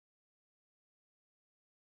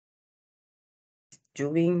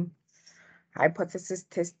doing hypothesis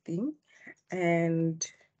testing, and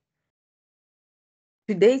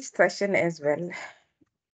today's session as well,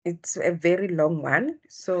 it's a very long one.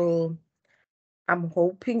 So I'm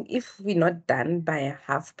hoping if we're not done by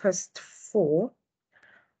 4:30,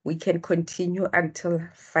 we can continue until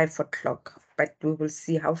 5 o'clock, but we will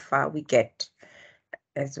see how far we get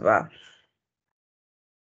as well.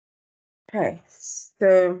 Okay,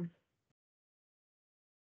 so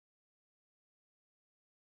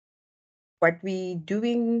what we're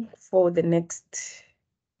doing for the next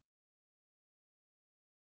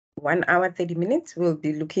 1 hour, 30 minutes, we'll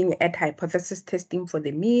be looking at hypothesis testing for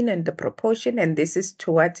the mean and the proportion, and this is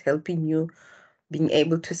towards helping you being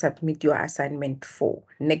able to submit your assignment for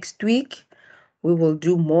next week. We will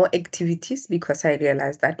do more activities because I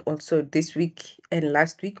realized that also this week and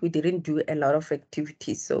last week we didn't do a lot of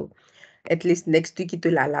activities. So at least next week it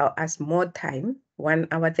will allow us more time, 1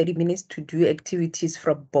 hour, 30 minutes to do activities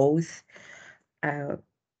from both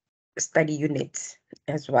study units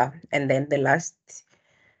as well. And then the last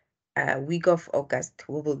week of August,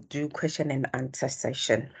 we will do question and answer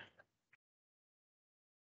session.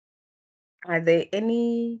 Are there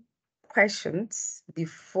any questions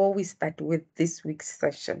before we start with this week's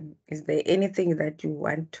session? Is there anything that you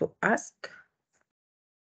want to ask?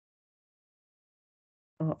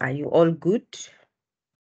 Or are you all good?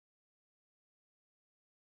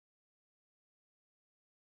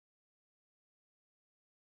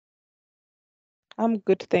 I'm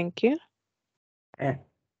good, thank you.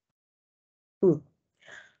 Cool.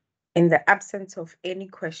 In the absence of any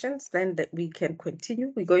questions, then that we can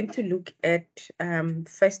continue. We're going to look at,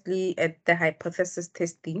 firstly, at the hypothesis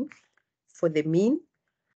testing for the mean.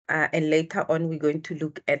 And later on, we're going to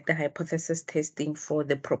look at the hypothesis testing for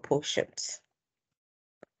the proportions.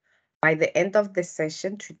 By the end of the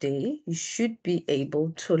session today, you should be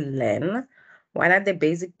able to learn what are the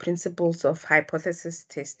basic principles of hypothesis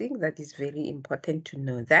testing. That is very important to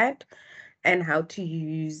know that, and how to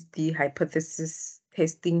use the hypothesis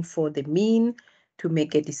testing for the mean to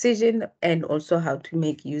make a decision, and also how to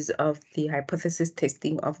make use of the hypothesis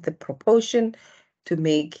testing of the proportion to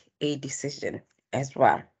make a decision as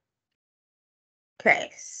well. Okay.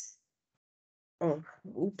 Oh,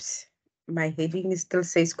 oops. My heading still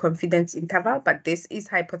says confidence interval, but this is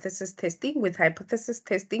hypothesis testing. With hypothesis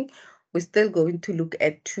testing, we're still going to look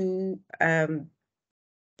at two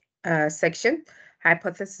sections: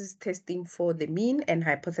 hypothesis testing for the mean and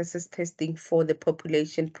hypothesis testing for the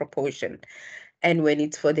population proportion. And when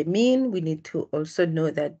it's for the mean, we need to also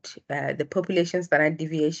know that the population standard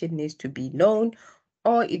deviation needs to be known,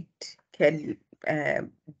 or it can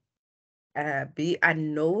be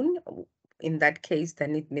unknown. In that case,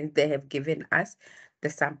 then it means they have given us the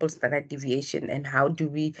sample standard deviation, and how do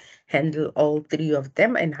we handle all three of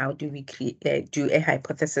them, and how do we do a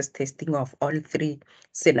hypothesis testing of all three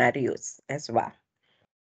scenarios as well.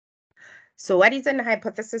 So what is a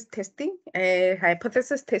hypothesis testing?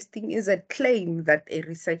 Hypothesis testing is a claim that a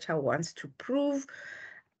researcher wants to prove.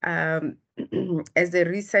 As a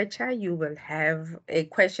researcher, you will have a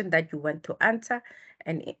question that you want to answer,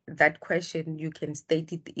 and that question you can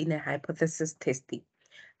state it in a hypothesis testing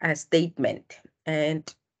statement.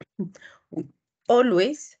 And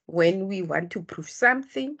always, when we want to prove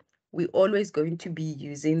something, we're always going to be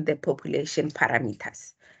using the population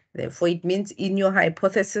parameters. Therefore, it means in your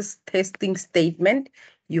hypothesis testing statement,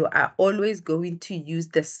 you are always going to use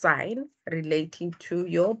the sign relating to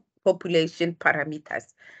your population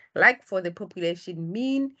parameters. Like for the population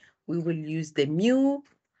mean, we will use the mu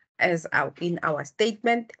as in our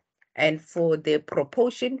statement. And for the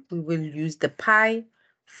proportion, we will use the pi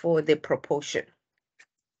for the proportion.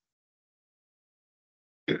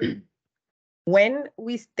 When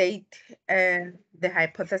we state the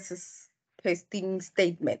hypothesis testing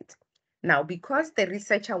statement, now because the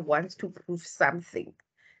researcher wants to prove something,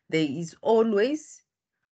 there is always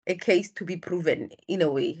a case to be proven in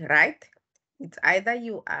a way, right? It's either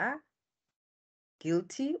you are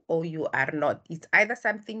guilty or you are not. It's either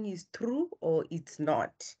something is true or it's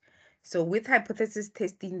not. So with hypothesis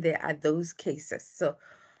testing, there are those cases. So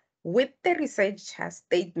with the researcher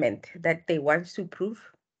statement that they want to prove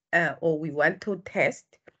or we want to test,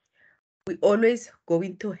 we always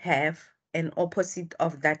going to have an opposite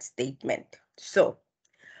of that statement. So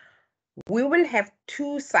we will have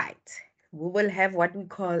two sides. We will have what we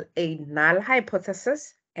call a null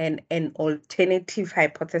hypothesis and an alternative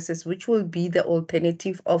hypothesis, which will be the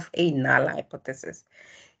alternative of a null hypothesis.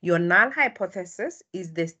 Your null hypothesis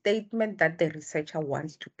is the statement that the researcher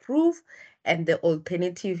wants to prove, and the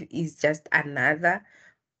alternative is just another,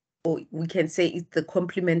 or we can say it's the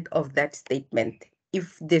complement of that statement.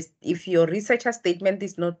 if your researcher statement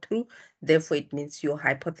is not true, therefore it means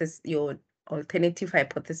your alternative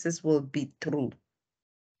hypothesis will be true.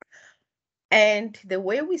 And the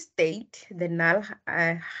way we state the null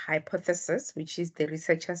hypothesis, which is the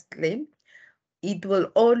researcher's claim, it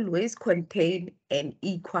will always contain an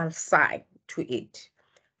equal sign to it.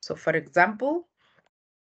 So for example,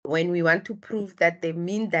 when we want to prove that the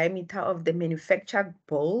mean diameter of the manufactured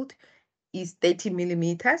bolt is 30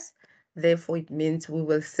 millimeters, therefore it means we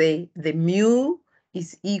will say the mu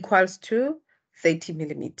is equals to 30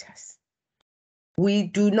 millimeters. We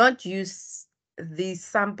do not use the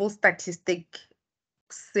sample statistic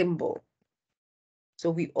symbol. So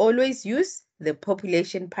we always use the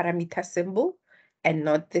population parameter symbol and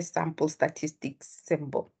not the sample statistics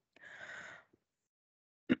symbol.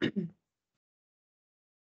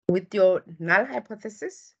 With your null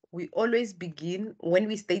hypothesis, we always begin, when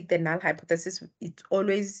we state the null hypothesis, it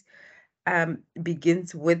always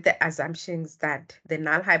begins with the assumptions that the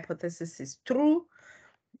null hypothesis is true,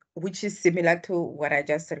 which is similar to what I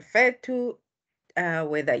just referred to,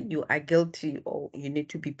 whether you are guilty or you need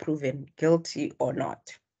to be proven guilty or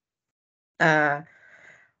not.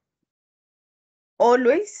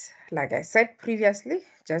 Always, like I said previously,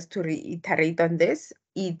 just to reiterate on this,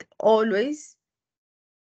 it always,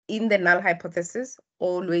 in the null hypothesis,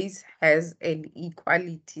 always has an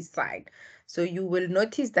equality sign. So you will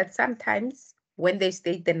notice that sometimes when they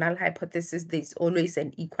state the null hypothesis, there's always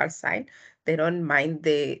an equal sign. They don't mind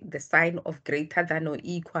the sign of greater than or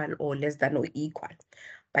equal or less than or equal.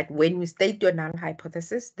 But when you state your null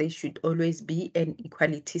hypothesis, there should always be an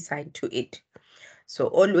equality sign to it. So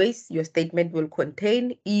always your statement will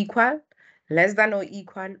contain equal, less than or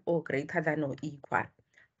equal, or greater than or equal.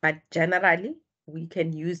 But generally, we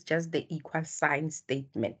can use just the equal sign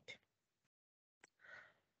statement.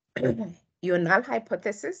 Your null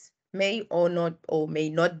hypothesis may or may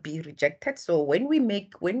not be rejected. So when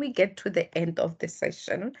we get to the end of the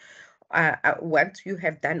session, once you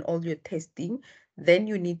have done all your testing, then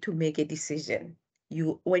you need to make a decision.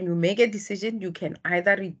 When you make a decision, you can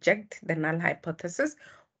either reject the null hypothesis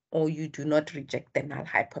or you do not reject the null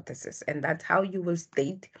hypothesis. And that's how you will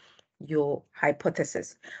state your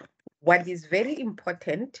hypothesis. What is very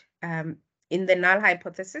important in the null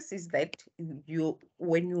hypothesis is that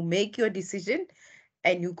when you make your decision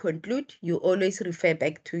and you conclude, you always refer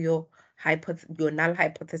back to your null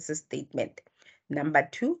hypothesis statement. Number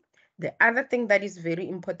two, the other thing that is very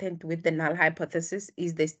important with the null hypothesis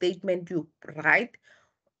is the statement you write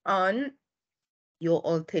on your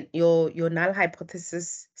null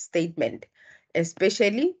hypothesis statement,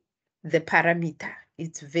 especially the parameter.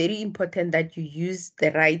 It's very important that you use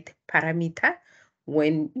the right parameter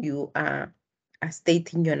when you are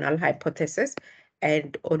stating your null hypothesis,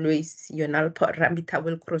 and always your null parameter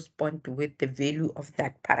will correspond with the value of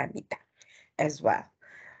that parameter as well.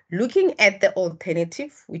 Looking at the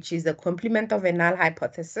alternative, which is the complement of a null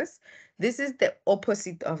hypothesis, this is the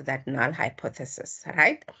opposite of that null hypothesis,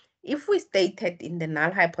 right? If we stated in the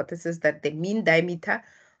null hypothesis that the mean diameter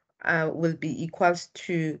will be equals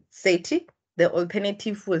to 30, the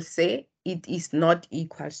alternative will say it is not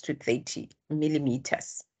equals to 30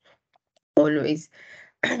 millimeters. Always.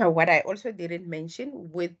 What I also didn't mention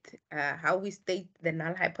with how we state the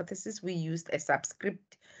null hypothesis, we used a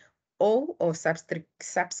subscript O or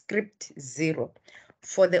subscript 0.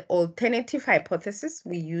 For the alternative hypothesis,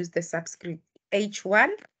 we use the subscript H1.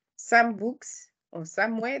 Some books or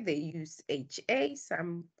somewhere they use HA,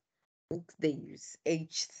 some books they use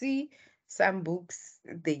HC, some books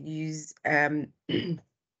they use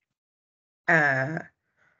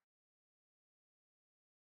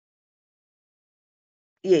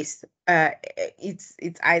yes, it's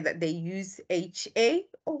either they use HA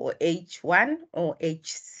or H1 or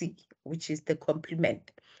HC, which is the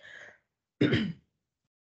complement.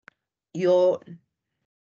 Your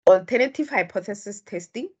alternative hypothesis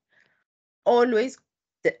testing always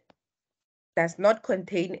does not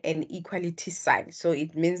contain an equality sign. So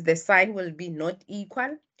it means the sign will be not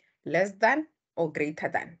equal, less than, or greater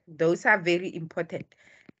than. Those are very important.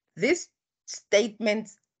 These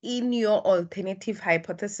statements in your alternative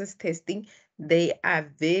hypothesis testing, they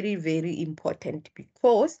are very, very important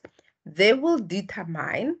because they will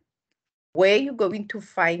determine where you're going to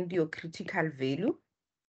find your critical value.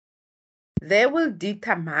 They will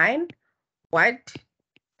determine what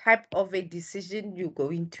type of a decision you're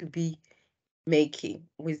going to be making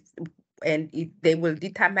and they will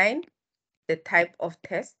determine the type of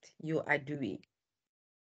test you are doing.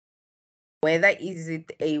 Whether is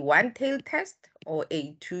it a one-tail test or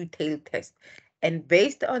a two-tail test. And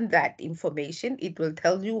based on that information, it will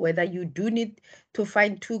tell you whether you do need to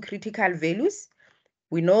find two critical values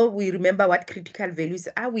We remember what critical values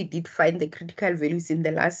are. We did find the critical values in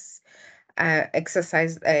the last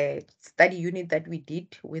exercise study unit that we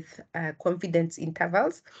did with confidence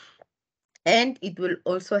intervals. And it will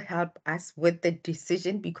also help us with the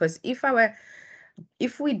decision, because if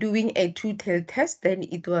we're doing a two-tailed test, then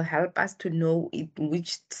it will help us to know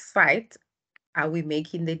which side are we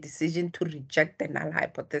making the decision to reject the null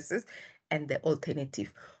hypothesis and the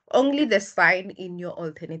alternative. Only the sign in your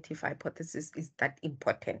alternative hypothesis is that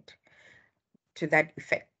important to that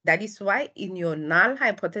effect. That is why in your null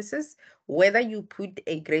hypothesis, whether you put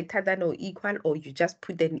a greater than or equal, or you just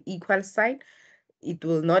put an equal sign, it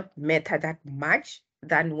will not matter that much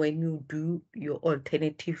than when you do your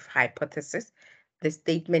alternative hypothesis. The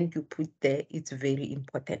statement you put there is very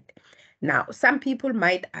important. Now, some people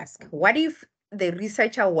might ask, what if the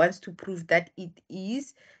researcher wants to prove that it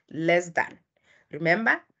is less than?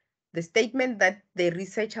 Remember, the statement that the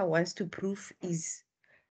researcher wants to prove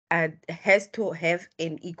has to have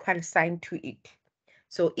an equal sign to it.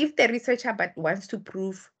 So if the researcher but wants to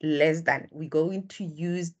prove less than, we're going to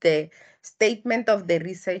use the statement of the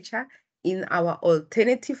researcher in our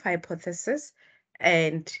alternative hypothesis.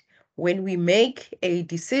 And when we make a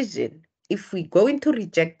decision, if we're going to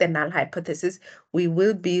reject the null hypothesis, we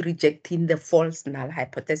will be rejecting the false null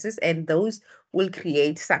hypothesis, and those will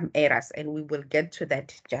create some errors, and we will get to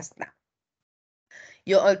that just now.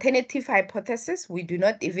 Your alternative hypothesis, we do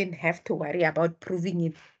not even have to worry about proving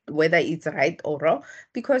it, whether it's right or wrong,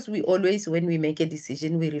 because we always, when we make a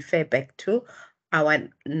decision, we refer back to our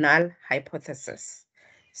null hypothesis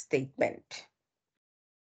statement.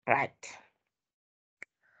 Right.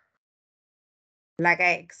 Like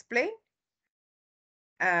I explained,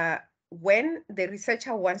 when the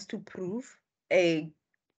researcher wants to prove a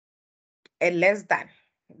less than,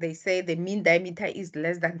 they say the mean diameter is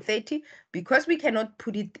less than 30, because we cannot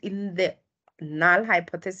put it in the null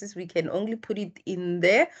hypothesis, we can only put it in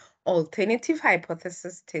the alternative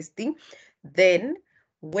hypothesis testing. Then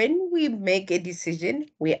when we make a decision,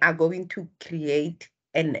 we are going to create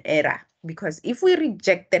an error, because if we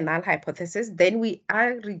reject the null hypothesis, then we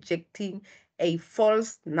are rejecting a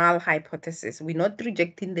false null hypothesis. We're not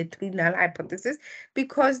rejecting the true null hypothesis,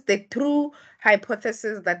 because the true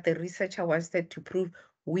hypothesis that the researcher wanted to prove,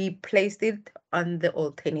 we placed it on the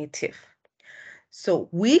alternative. So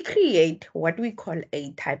we create what we call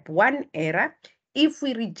a type 1 error if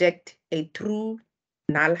we reject a true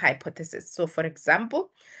null hypothesis. So for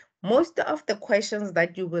example, most of the questions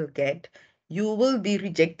that you will get, you will be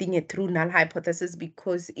rejecting a true null hypothesis,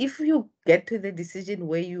 because if you get to the decision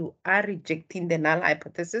where you are rejecting the null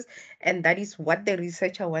hypothesis, and that is what the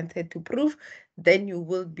researcher wanted to prove, then you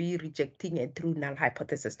will be rejecting a true null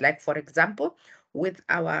hypothesis. Like for example, with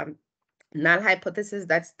our null hypothesis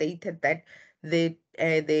that stated that the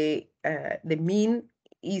mean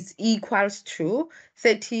is equals to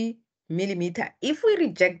 30 millimeter. If we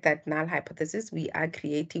reject that null hypothesis, we are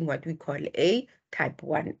creating what we call a type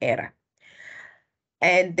 1 error.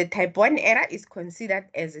 And the type 1 error is considered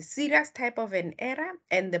as a serious type of an error,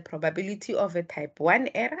 and the probability of a type 1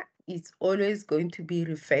 error is always going to be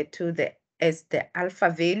referred to as the alpha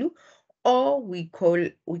value, or we call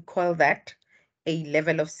that a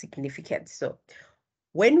level of significance. So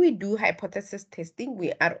when we do hypothesis testing,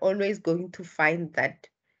 we are always going to find that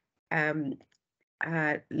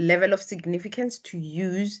level of significance to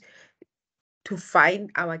use to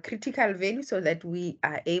find our critical value, so that we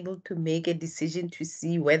are able to make a decision to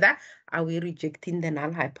see whether are we rejecting the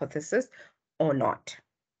null hypothesis or not.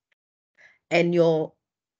 And your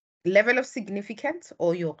level of significance,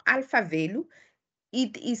 or your alpha value,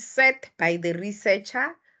 it is set by the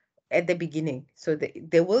researcher at the beginning. So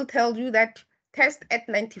they will tell you that test at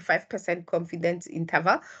 95% confidence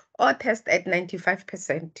interval, or test at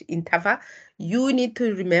 95% interval. You need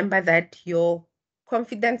to remember that your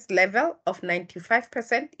confidence level of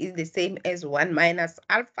 95% is the same as 1 minus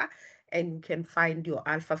alpha, and you can find your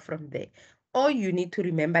alpha from there. Or you need to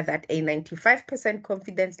remember that a 95%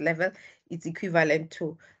 confidence level is equivalent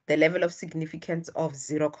to the level of significance of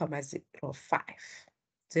 0.05.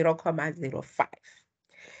 0.05.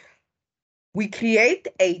 We create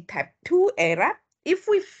a type 2 error if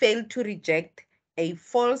we fail to reject a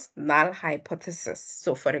false null hypothesis.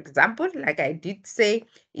 So for example, like I did say,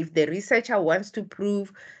 if the researcher wants to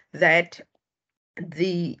prove that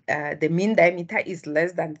the mean diameter is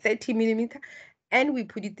less than 30 millimeter, and we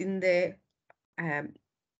put it in the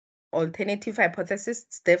alternative hypothesis,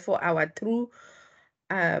 therefore our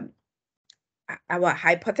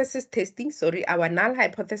hypothesis testing, our null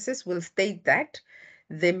hypothesis will state that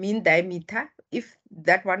the mean diameter, if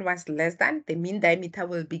that one was less than, the mean diameter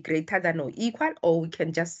will be greater than or equal, or we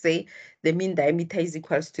can just say the mean diameter is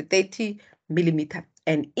equals to 30 millimeter.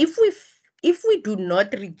 And if we do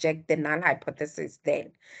not reject the null hypothesis,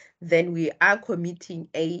 then we are committing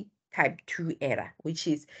a type 2 error, which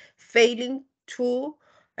is failing to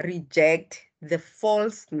reject the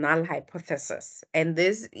false null hypothesis. And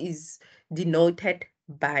this is denoted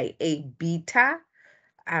by a beta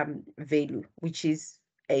value, which is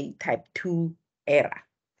a type 2 error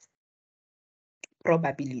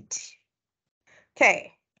probability.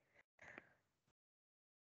 Okay.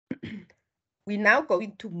 We're now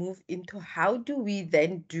going to move into how do we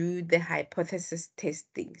then do the hypothesis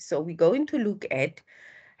testing. So we're going to look at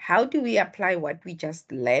how do we apply what we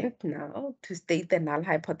just learned now to state the null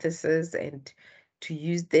hypothesis and to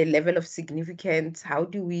use the level of significance. How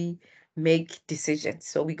do we make decisions?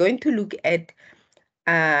 So we're going to look at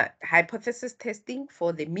hypothesis testing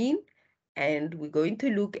for the mean, and we're going to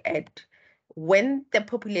look at when the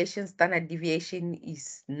population standard deviation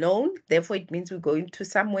is known. Therefore, it means we're going to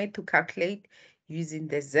somewhere to calculate using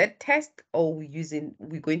the z-test, or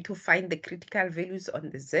we're going to find the critical values on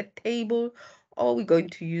the z-table, or we're going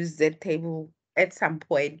to use z-table at some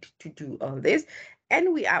point to do all this.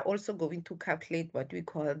 And we are also going to calculate what we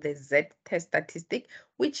call the z-test statistic,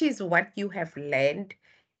 which is what you have learned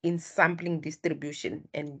in sampling distribution,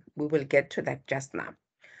 and we will get to that just now.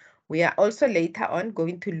 We are also later on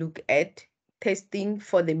going to look at testing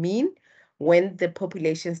for the mean when the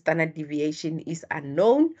population standard deviation is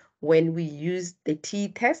unknown, when we use the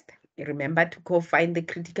t-test. Remember to go find the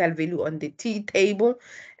critical value on the t-table,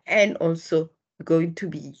 and also going to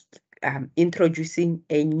be introducing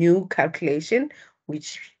a new calculation,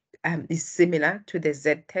 which is similar to the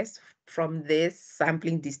z-test from this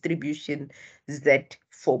sampling distribution z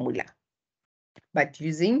formula, but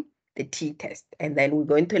using the t-test. And then we're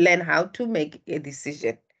going to learn how to make a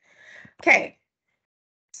decision. Okay,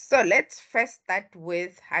 so let's first start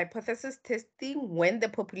with hypothesis testing when the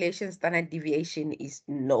population standard deviation is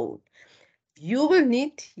known. You will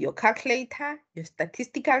need your calculator, your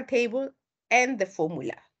statistical table, and the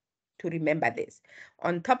formula to remember this.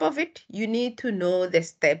 On top of it, you need to know the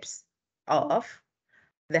steps of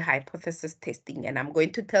the hypothesis testing. And I'm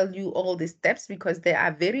going to tell you all the steps because they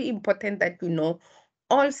are very important that you know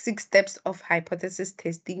all 6 steps of hypothesis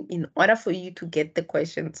testing in order for you to get the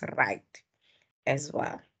questions right as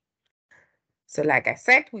well. So like I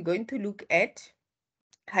said, we're going to look at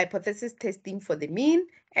hypothesis testing for the mean.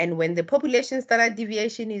 And when the population standard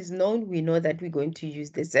deviation is known, we know that we're going to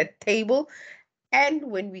use the z-table. And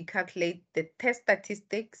when we calculate the test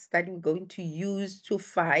statistics that we're going to use to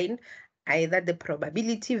find either the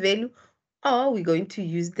probability value, or we're going to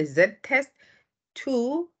use the z-test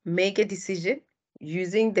to make a decision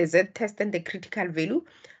using the z-test and the critical value,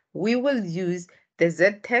 we will use the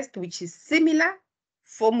z-test, which is similar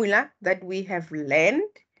formula that we have learned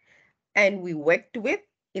and we worked with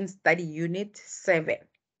in study unit 7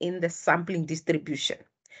 in the sampling distribution.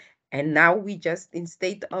 And now we just,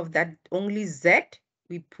 instead of that only z,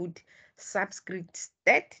 we put subscript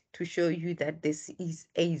stat to show you that this is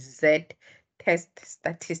a z-test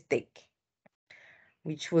statistic,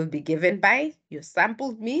 which will be given by your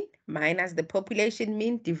sampled mean minus the population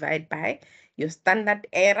mean divided by your standard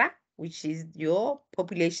error, which is your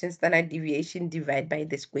population standard deviation divided by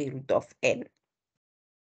the square root of n.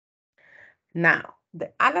 Now,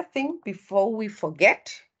 the other thing before we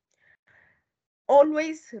forget,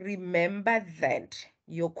 always remember that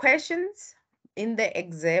your questions in the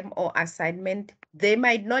exam or assignment, they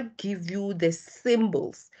might not give you the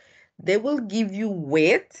symbols. They will give you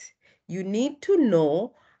words. You need to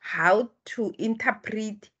know how to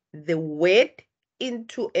interpret the word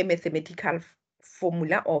into a mathematical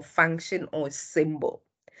formula or function or symbol.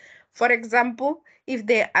 For example, if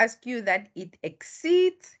they ask you that it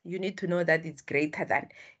exceeds, you need to know that it's greater than.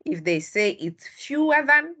 If they say it's fewer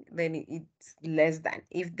than, then it's less than.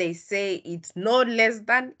 If they say it's no less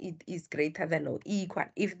than, it is greater than or equal.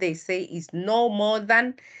 If they say it's no more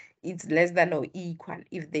than, it's less than or equal.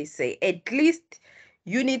 If they say at least,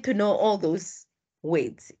 you need to know all those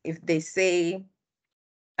words. If they say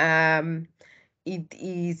it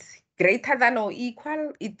is greater than or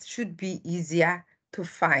equal, it should be easier to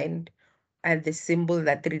find the symbol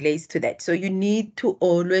that relates to that. So you need to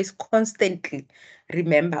always constantly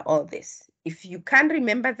remember all this. If you can't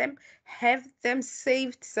remember them, have them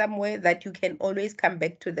saved somewhere that you can always come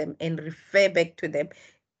back to them and refer back to them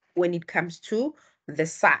when it comes to the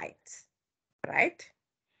sides, right?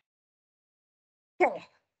 Okay,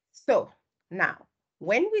 so now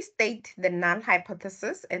When we state the null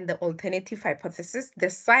hypothesis and the alternative hypothesis, the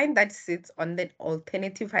sign that sits on the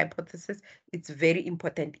alternative hypothesis, it's very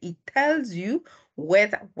important. It tells you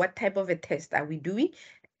what type of a test are we doing,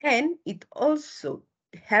 and it also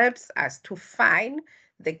helps us to find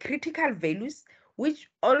the critical values, which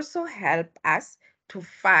also help us to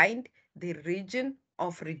find the region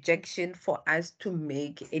of rejection for us to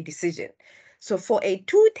make a decision. So for a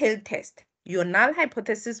two-tailed test, your null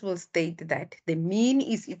hypothesis will state that the mean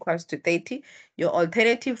is equals to 30. Your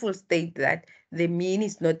alternative will state that the mean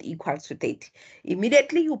is not equal to 30.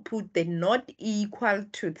 Immediately you put the not equal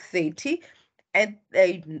to 30 at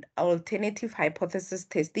the alternative hypothesis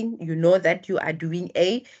testing, you know that you are doing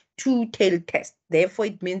a two-tailed test. Therefore,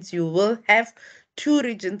 it means you will have two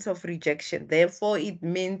regions of rejection. Therefore, it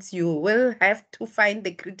means you will have to find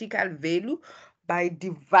the critical value by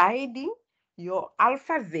dividing your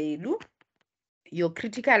alpha value. Your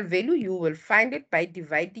critical value, you will find it by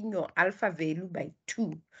dividing your alpha value by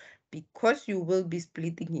 2, because you will be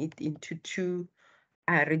splitting it into two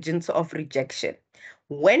regions of rejection.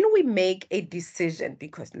 When we make a decision,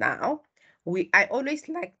 because now I always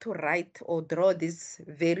like to write or draw this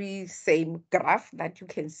very same graph that you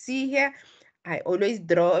can see here. I always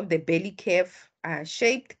draw the belly curve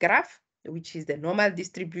shaped graph, which is the normal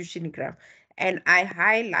distribution graph, and I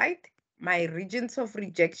highlight my regions of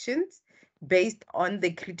rejections based on the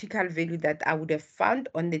critical value that I would have found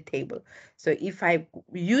on the table. So if I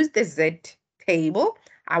use the Z table,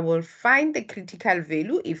 I will find the critical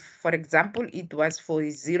value. If, for example, it was for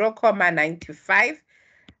 0.95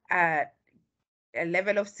 a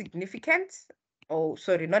level of significance, or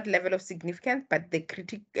sorry, not level of significance, but the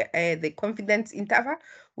confidence interval,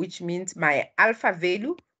 which means my alpha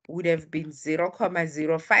value would have been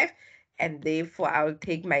 0.05, and therefore I'll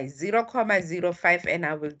take my 0.05 and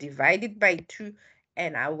I will divide it by 2,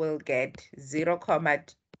 and I will get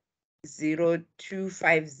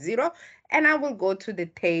 0.0250, and I will go to the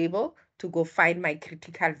table to go find my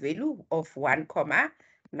critical value of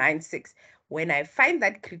 1.96. When I find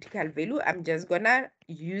that critical value, I'm just gonna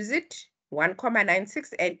use it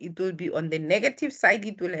 1.96, and it will be on the negative side,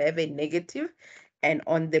 it will have a negative, and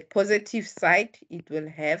on the positive side, it will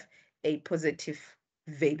have a positive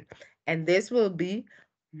value. And this will be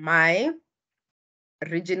my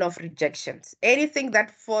region of rejections. Anything that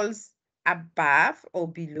falls above or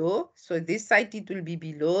below, so this side it will be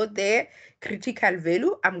below the critical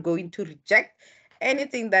value, I'm going to reject.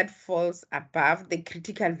 Anything that falls above the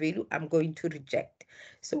critical value, I'm going to reject.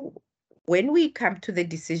 So when we come to the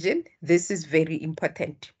decision, this is very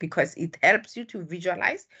important because it helps you to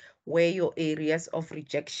visualize where your areas of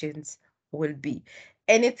rejections will be.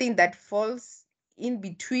 Anything that falls in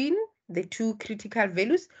between the two critical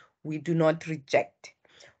values, we do not reject.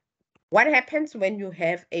 What happens when you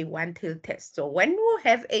have a one-tailed test? So when you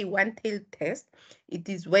have a one-tailed test, it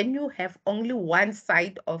is when you have only one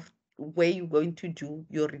side of where you're going to do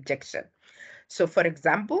your rejection. So for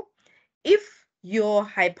example, if your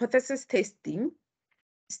hypothesis testing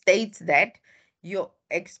states that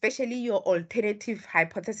especially your alternative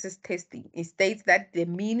hypothesis testing, it states that the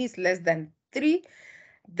mean is less than 3,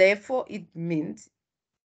 therefore it means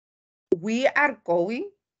we are going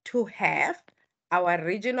to have our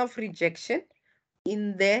region of rejection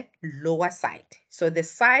in the lower side. So the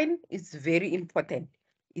sign is very important.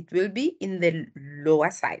 It will be in the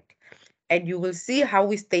lower side. And you will see how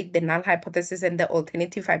we state the null hypothesis and the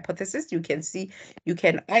alternative hypothesis. You can see you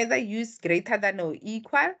can either use greater than or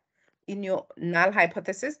equal in your null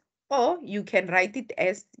hypothesis, or you can write it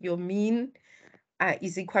as your mean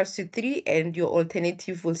is equals to 3, and your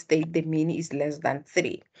alternative will state the mean is less than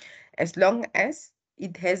 3. As long as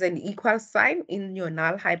it has an equal sign in your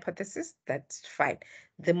null hypothesis, that's fine.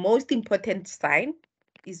 The most important sign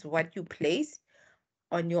is what you place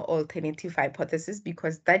on your alternative hypothesis,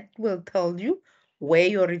 because that will tell you where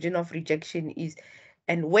your region of rejection is.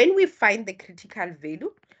 And when we find the critical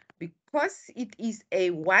value, because it is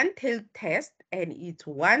a one-tailed test and it's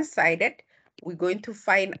one-sided, we're going to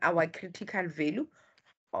find our critical value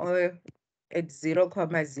at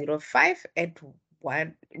 0.05 at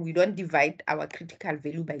 1. We don't divide our critical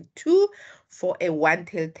value by 2 for a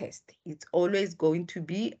one-tailed test. It's always going to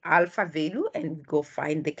be alpha value, and we go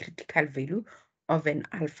find the critical value of an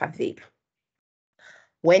alpha value.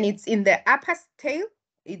 When it's in the upper tail,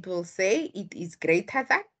 it will say it is greater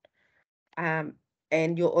than,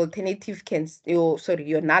 and your alternative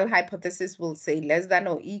your null hypothesis will say less than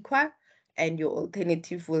or equal, and your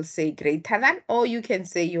alternative will say greater than, or you can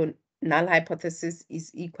say your null hypothesis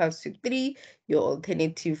is equals to 3, your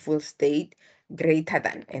alternative will state greater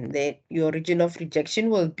than, and then your region of rejection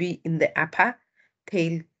will be in the upper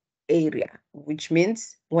tail area, which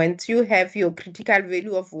means once you have your critical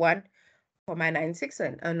value of 1,96,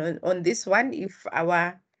 and on this one, if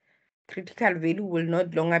our critical value will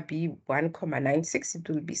not longer be 1,96, it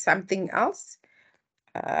will be something else.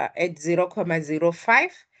 At 0,05,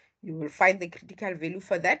 you will find the critical value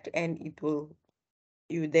for that, and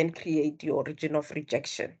you then create your region of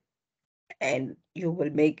rejection, and you will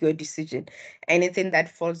make your decision. Anything that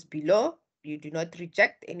falls below, you do not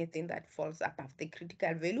reject. Anything that falls above the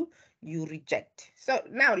critical value, you reject. So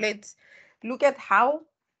now let's look at how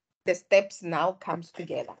the steps now comes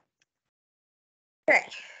together. Okay,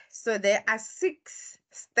 so there are 6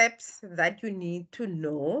 steps that you need to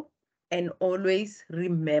know and always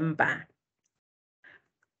remember.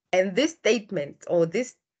 And this statement or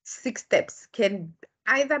these 6 steps can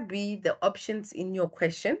either be the options in your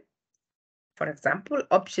question. For example,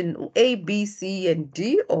 option A, B, C, and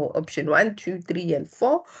D, or option 1, 2, 3, and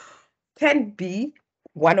 4 can be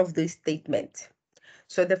one of these statements.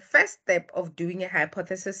 So the first step of doing a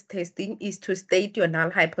hypothesis testing is to state your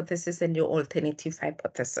null hypothesis and your alternative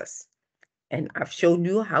hypothesis. And I've shown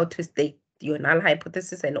you how to state your null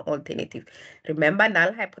hypothesis and alternative. Remember,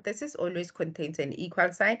 null hypothesis always contains an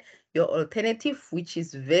equal sign. Your alternative, which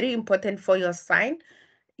is very important for your sign,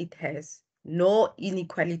 it has no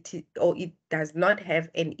inequality, or it does not have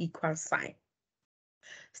an equal sign.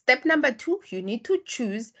 Step number 2, you need to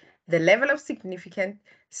choose the level of significance.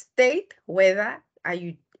 State whether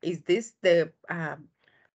is this the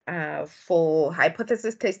for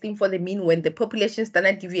hypothesis testing for the mean when the population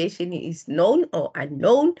standard deviation is known or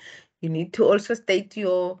unknown. You need to also state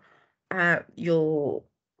your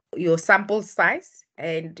sample size,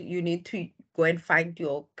 and you need to go and find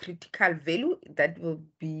your critical value. That will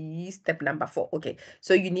be step number 4. Okay,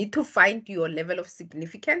 so you need to find your level of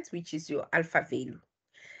significance, which is your alpha value.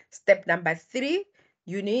 Step number 3,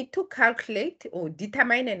 you need to calculate or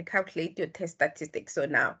determine and calculate your test statistics. So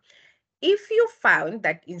now, if you found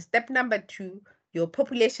that in step number 2, your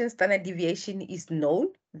population standard deviation is known,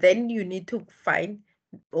 then you need to find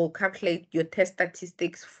or calculate your test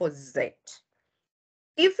statistics for Z.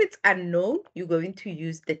 If it's unknown, you're going to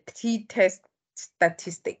use the t-test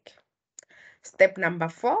statistic. Step number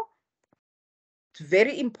 4, it's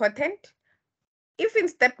very important. If in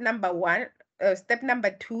step number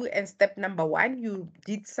 2 and step number 1, you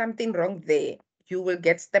did something wrong there, you will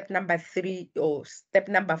get step number 3 or step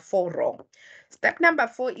number 4 wrong. Step number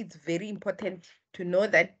 4, it's very important to know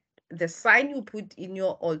that the sign you put in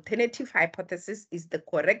your alternative hypothesis is the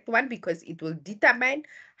correct one, because it will determine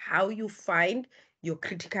how you find your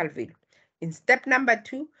critical value. In step number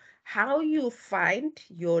 2, how you find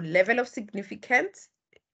your level of significance,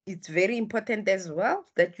 it's very important as well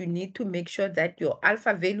that you need to make sure that your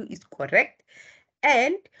alpha value is correct,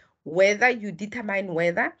 and whether you determine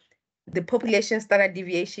whether the population standard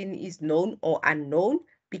deviation is known or unknown,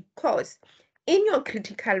 because in your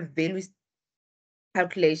critical values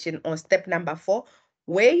calculation on step number 4,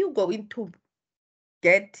 where you're going to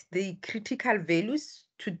get the critical values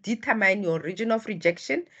to determine your region of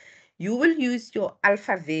rejection, you will use your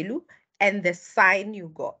alpha value and the sign you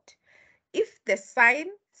got. If the sign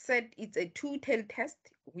said it's a two-tailed test,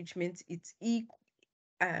 which means it's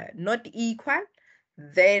not equal,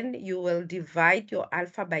 then you will divide your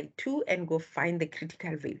alpha by 2 and go find the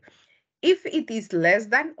critical value. If it is less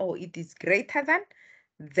than or it is greater than,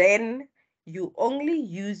 then you only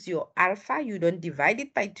use your alpha. You don't divide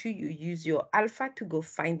it by 2. You use your alpha to go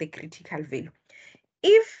find the critical value.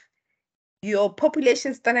 If your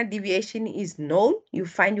population standard deviation is known, you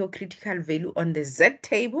find your critical value on the Z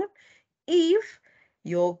table. If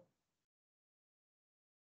your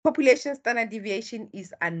population standard deviation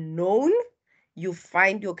is unknown, you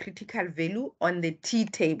find your critical value on the T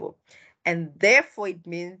table. And therefore, it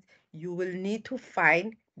means you will need to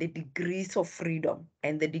find the degrees of freedom.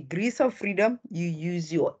 And the degrees of freedom, you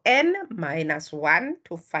use your N minus 1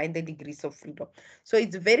 to find the degrees of freedom. So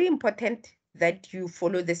it's very important that you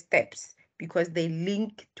follow the steps, because they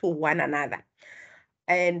link to one another.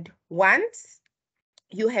 And once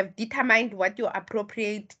you have determined what your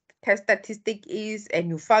appropriate test statistic is and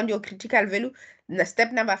you found your critical value,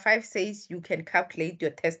 step number 5 says you can calculate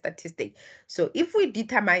your test statistic. So if we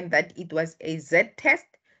determine that it was a Z test,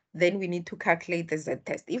 then we need to calculate the Z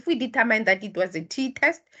test. If we determine that it was a T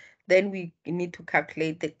test, then we need to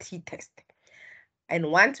calculate the T test.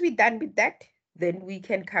 And once we're done with that, then we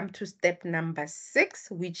can come to step number 6,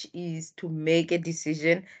 which is to make a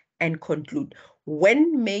decision and conclude.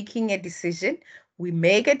 When making a decision, we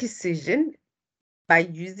make a decision by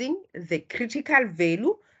using the critical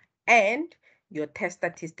value and your test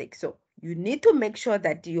statistic. So you need to make sure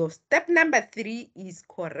that your step number 3 is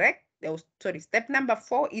correct step number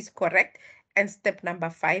 4 is correct, and step number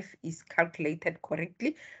 5 is calculated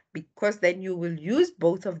correctly, because then you will use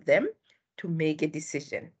both of them to make a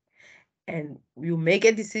decision. And you make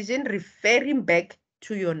a decision referring back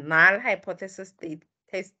to your null hypothesis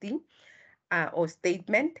testing or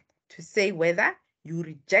statement to say whether you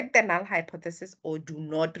reject the null hypothesis or do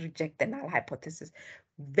not reject the null hypothesis.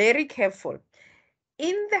 Very careful.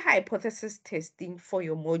 In the hypothesis testing for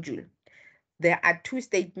your module, there are 2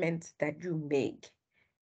 statements that you make.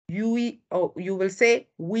 You will say,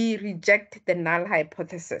 we reject the null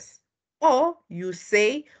hypothesis, or you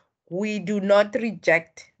say, we do not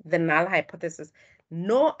reject the null hypothesis.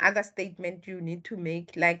 No other statement you need to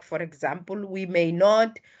make, like, for example, we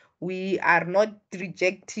are not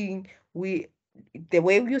rejecting, the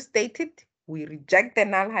way you state it, we reject the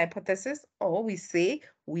null hypothesis, or we say,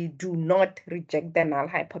 we do not reject the null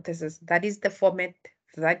hypothesis. That is the format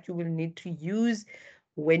that you will need to use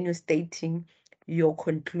when you're stating your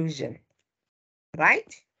conclusion,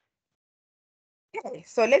 right? Okay,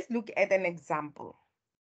 so let's look at an example.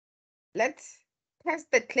 Let's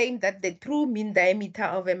test the claim that the true mean diameter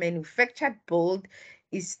of a manufactured bolt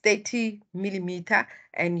is 30 millimeter,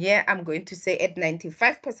 and here I'm going to say at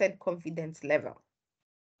 95% confidence level.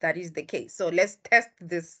 That is the case. So let's test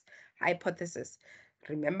this hypothesis.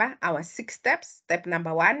 Remember our 6 steps. Step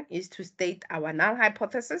number 1 is to state our null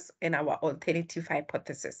hypothesis and our alternative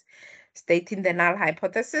hypothesis. Stating the null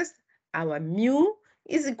hypothesis, our mu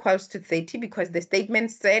is equals to 30, because the statement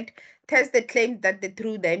said, test the claim that the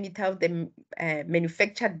true diameter of the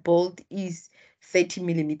manufactured bolt is 30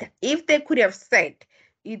 millimeter. If they could have said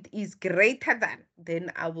it is greater than,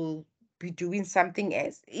 then I will be doing something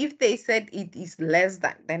else. If they said it is less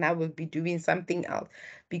than, then I will be doing something else,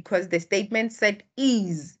 because the statement said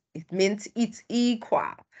is, it means it's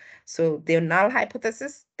equal. So the null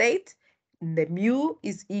hypothesis states the mu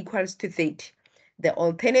is equals to 30. The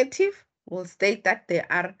alternative will state that they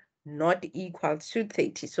are not equal to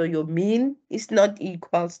 30. So your mean is not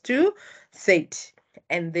equals to 30.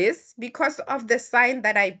 And this, because of the sign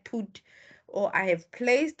that I put or I have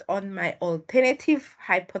placed on my alternative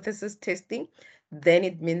hypothesis testing, then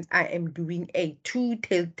it means I am doing a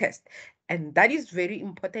two-tailed test. And that is very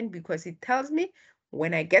important, because it tells me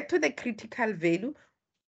when I get to the critical value,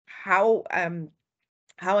 how am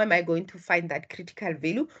I going to find that critical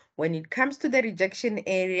value? When it comes to the rejection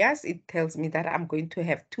areas, it tells me that I'm going to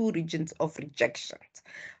have 2 regions of rejections.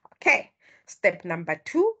 Okay, step number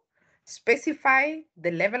 2, specify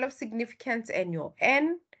the level of significance and your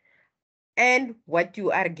N, and what you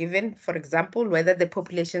are given, for example, whether the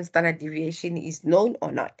population standard deviation is known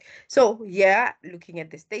or not. So here, looking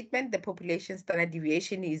at the statement, the population standard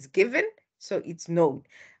deviation is given, so it's known.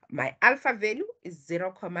 My alpha value is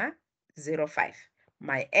 0.05.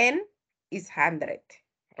 My N is 100,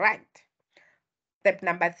 right? Step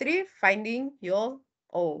number 3, finding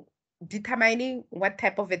determining what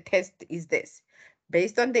type of a test is this.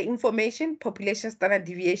 Based on the information, population standard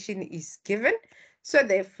deviation is given. So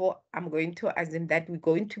therefore, I'm going to assume that we're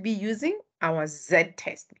going to be using our Z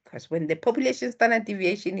test, because when the population standard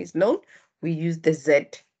deviation is known, we use the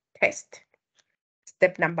Z test.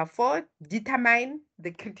 Step number 4, determine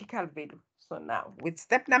the critical value. So now with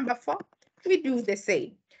step number 4, we do the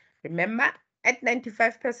same. Remember, at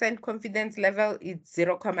 95% confidence level, it's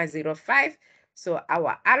 0.05. So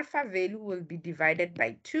our alpha value will be divided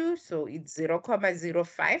by 2. So it's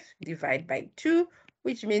 0.05 divided by 2,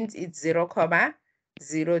 which means it's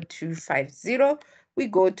 0.0250. We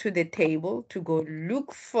go to the table to go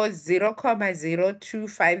look for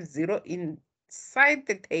 0.0250 inside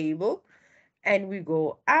the table, and we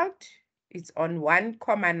go out, it's on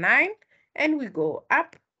 1.9, and we go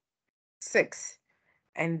up 6.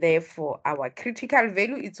 And therefore, our critical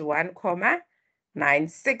value is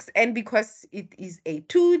 1.96. And because it is a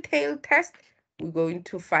two-tailed test, we're going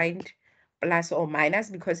to find plus or minus,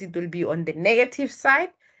 because it will be on the negative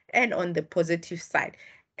side and on the positive side.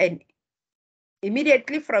 And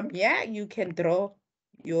immediately from here, you can draw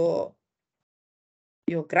your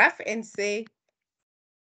graph and say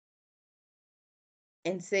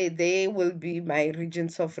they will be my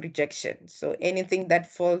regions of rejection. So anything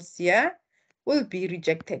that falls here will be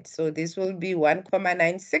rejected. So this will be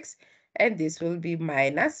 1.96, and this will be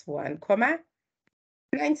minus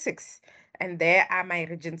 1.96. And there are my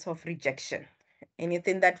regions of rejection.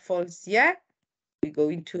 Anything that falls here, we're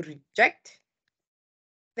going to reject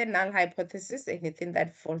the null hypothesis. Anything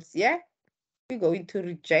that falls here, we're going to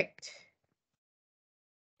reject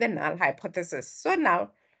the null hypothesis. So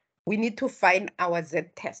now we need to find our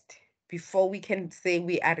Z test before we can say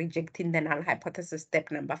we are rejecting the null hypothesis.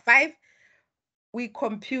 Step number 5, we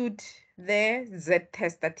compute the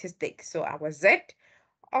z-test statistic. So our z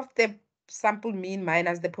of the sample mean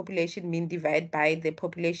minus the population mean divided by the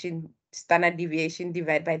population standard deviation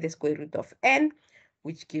divided by the square root of n,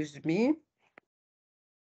 which gives me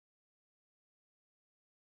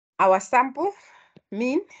our sample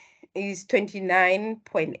mean is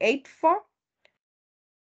 29.84,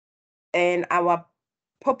 and our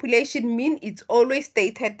population mean, it's always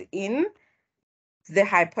stated in the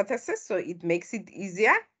hypothesis, so it makes it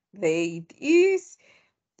easier. There it is.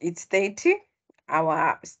 It's stating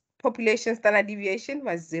our population standard deviation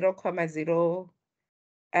was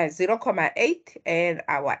 0.8, and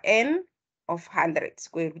our n of 100,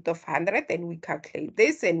 square root of 100, and we calculate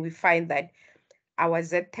this, and we find that our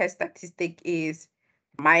z-test statistic is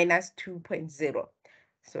minus 2.0.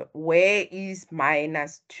 So where is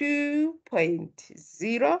minus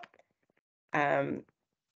 2.0? And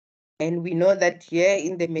we know that here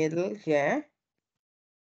in the middle here,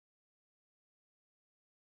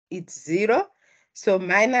 it's 0. So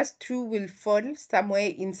minus 2 will fall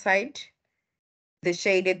somewhere inside the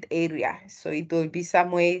shaded area. So it will be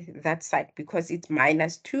somewhere that side, because it's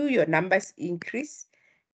minus 2. Your numbers increase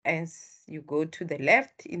as you go to the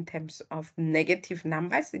left. In terms of negative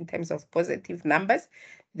numbers, in terms of positive numbers,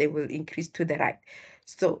 they will increase to the right.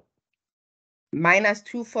 So minus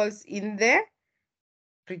 2 falls in the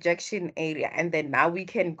rejection area, and then now we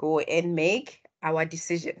can go and make our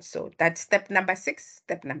decision. So that's step number 6.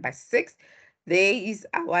 Step number 6, there is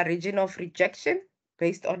our region of rejection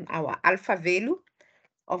based on our alpha value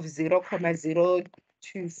of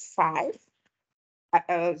 0.025.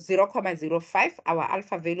 0.05, our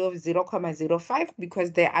alpha value of 0.05,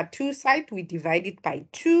 because there are two sides, we divide it by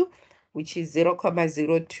 2, which is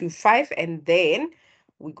 0.025, and then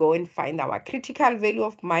we go and find our critical value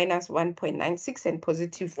of minus 1.96 and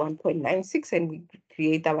positive 1.96, and we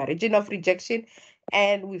create our region of rejection,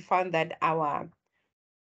 and we found that our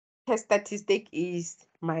test statistic is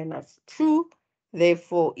minus 2.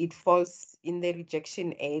 Therefore, it falls in the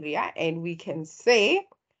rejection area, and we can say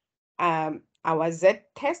our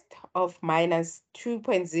z-test of minus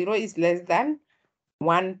 2.0 is less than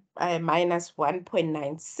minus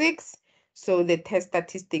 1.96. So the test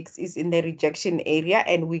statistics is in the rejection area,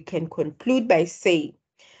 and we can conclude by saying,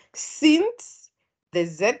 since the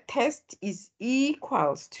z-test is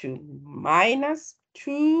equals to minus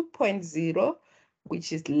 2.0,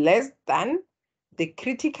 which is less than the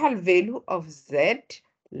critical value of z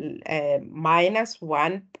minus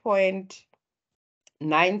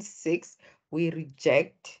 1.96, we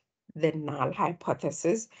reject the null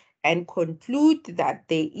hypothesis and conclude that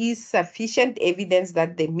there is sufficient evidence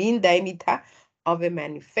that the mean diameter of a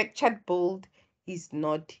manufactured bolt is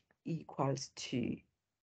not equals to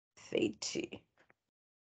 30.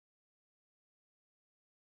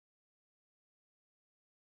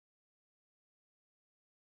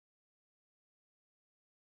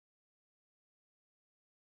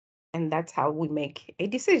 And that's how we make a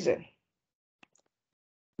decision.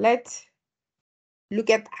 Let's look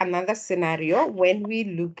at another scenario when we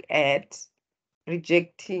look at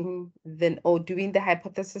rejecting or doing the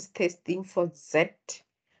hypothesis testing for Z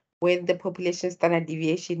when the population standard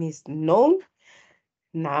deviation is known.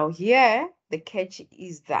 Now here, the catch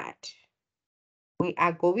is that we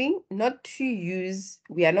are not going to use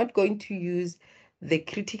the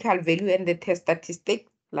critical value and the test statistic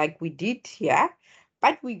like we did here,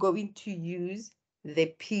 but we're going to use the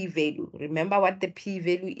p-value. Remember what the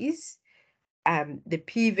p-value is? The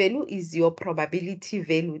p-value is your probability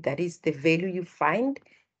value. That is the value you find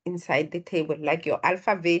inside the table. Like your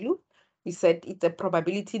alpha value, we said it's a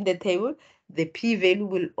probability in the table. The p-value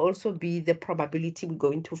will also be the probability we're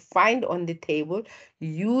going to find on the table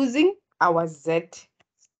using our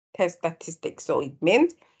z-test statistic. So it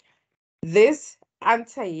means this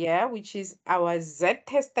answer here, which is our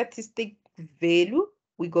z-test statistic value,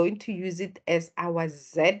 we're going to use it as our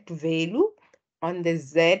z value on the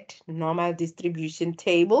Z normal distribution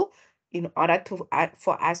table in order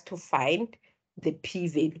for us to find the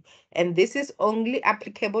p-value. And this is only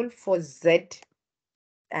applicable for Z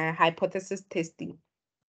hypothesis testing.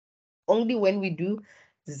 Only when we do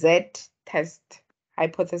Z-test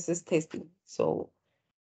hypothesis testing. So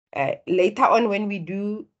later on when we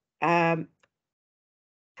do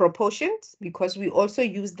proportions, because we also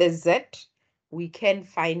use the Z, we can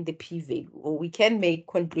find the p-value, or we can make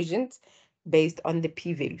conclusions based on the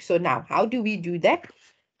p-value. So now, how do we do that?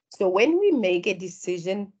 So when we make a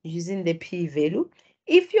decision using the p-value,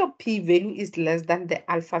 if your p-value is less than the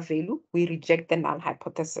alpha value, we reject the null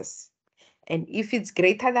hypothesis. And if it's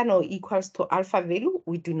greater than or equals to alpha value,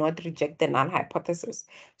 we do not reject the null hypothesis.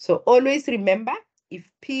 So always remember, if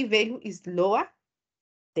p-value is lower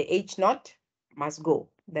The H naught must go.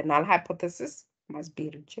 The null hypothesis must be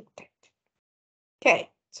rejected. Okay,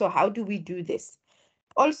 so how do we do this?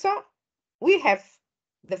 Also, we have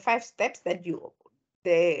the 5 steps that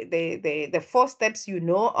the 4 steps you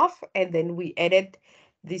know of, and then we added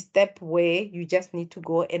the step where you just need to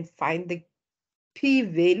go and find the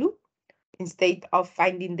p-value instead of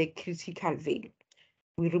finding the critical value.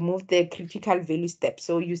 We removed the critical value step.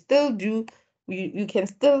 So you still do, you can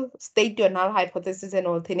still state your null hypothesis and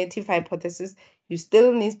alternative hypothesis. You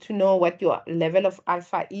still need to know what your level of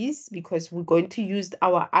alpha is, because we're going to use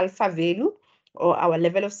our alpha value or our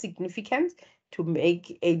level of significance to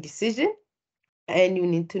make a decision. And you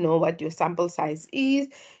need to know what your sample size is.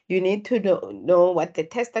 You need to know what the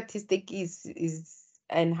test statistic is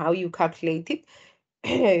and how you calculate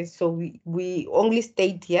it. So we only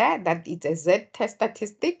state here that it's a z-test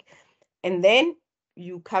statistic, and then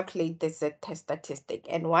you calculate the z-test statistic.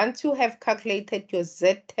 And once you have calculated your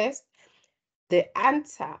z-test, the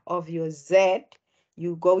answer of your z,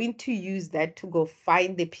 you're going to use that to go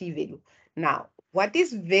find the p-value. Now, what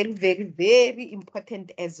is very, very, very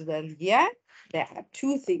important as well here, there are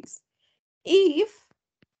 2 things. If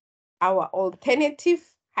our alternative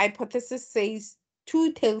hypothesis says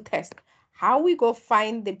 2-tailed test, how we go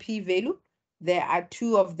find the p-value? There are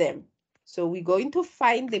 2 of them. So we're going to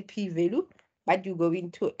find the p-value, but you're going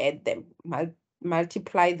to add them,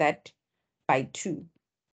 multiply that by 2.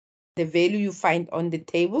 The value you find on the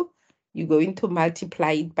table, you're going to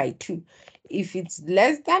multiply it by 2. If it's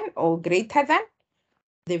less than or greater than,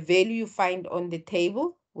 the value you find on the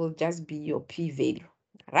table will just be your p-value,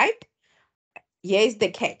 right? Here's the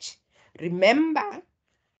catch. Remember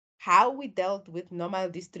how we dealt with normal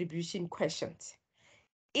distribution questions.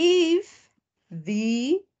 If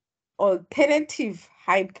the alternative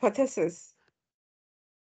hypothesis,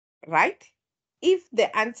 right? If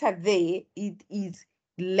the answer there it is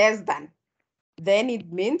less than, then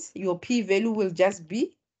it means your p-value will just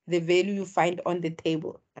be the value you find on the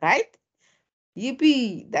table, right?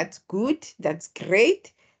 Yippee, that's good, that's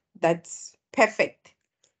great, that's perfect.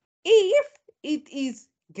 If it is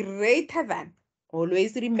greater than,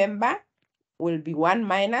 always remember, will be 1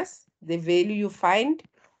 minus the value you find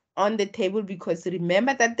on the table, because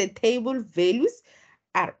remember that the table values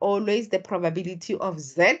are always the probability of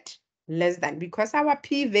z less than. Because our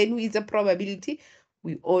p-value is a probability,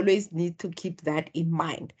 we always need to keep that in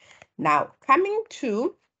mind. Now, coming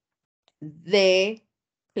to the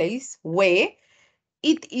place where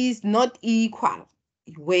it is not equal,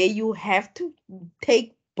 where you have to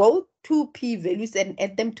take both 2 p-values and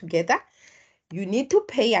add them together, you need to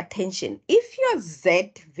pay attention. If your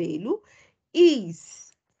z value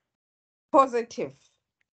is positive,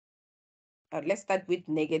 let's start with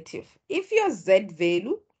negative. If your z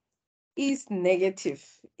value is negative,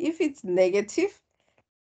 if your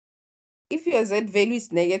z value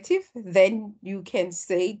is negative, then you can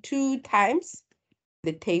say 2 times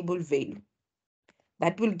the table value.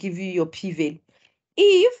 That will give you your p-value.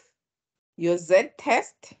 If your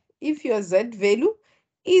z-test, if your z value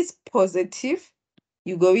is positive,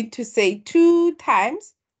 you're going to say 2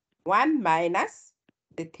 times 1 minus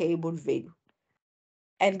the table value.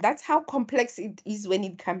 And that's how complex it is when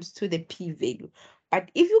it comes to the p-value. But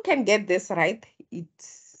if you can get this right,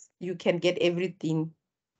 you can get everything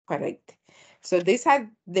correct. So these are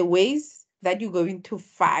the ways that you're going to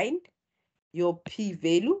find your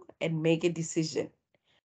p-value and make a decision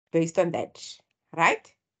based on that,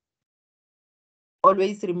 right?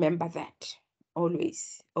 Always remember that.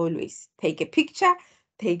 Always, always take a picture,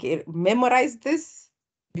 memorize this,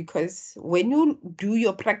 because when you do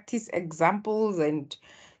your practice examples, and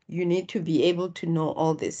you need to be able to know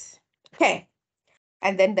all this. Okay.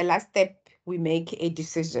 And then the last step, we make a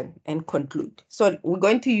decision and conclude. So we're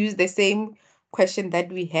going to use the same question that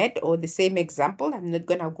we had, or the same example. I'm not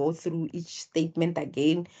going to go through each statement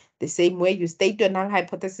again. The same way you state your null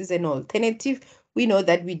hypothesis and alternative, we know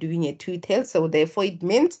that we're doing a 2-tail. So therefore, it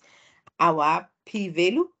means our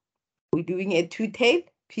p-value, we're doing a 2-tail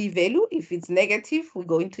p-value. If it's negative, we're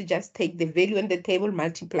going to just take the value in the table,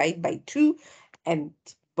 multiply it by 2, and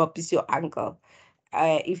Bob is your uncle.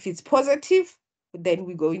 If it's positive, then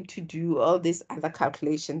we're going to do all these other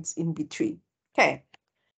calculations in between. Okay.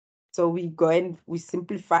 So we go and we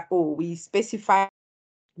simplify, or we specify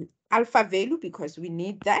alpha value, because we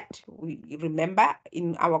need that. We remember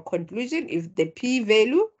in our conclusion, if the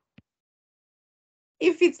p-value,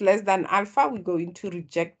 if it's less than alpha, we're going to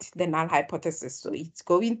reject the null hypothesis. So it's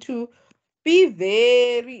going to be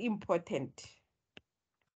very important,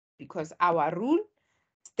 because our rule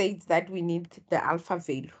states that we need the alpha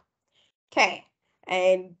value. Okay,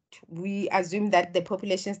 And we assume that the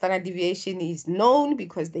population standard deviation is known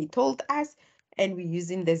because they told us, and we're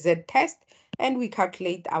using the z-test, and we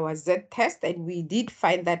calculate our z-test, and we did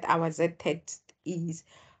find that our z-test is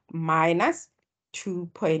minus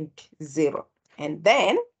 2.0. And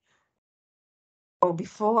then,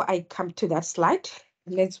 before I come to that slide,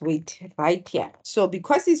 let's wait right here. So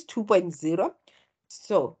because it's 2.0,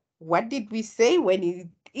 so what did we say when it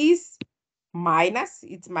is minus?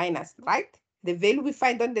 It's minus, right? The value we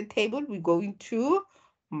find on the table, we're going to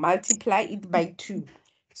multiply it by 2.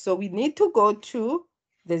 So we need to go to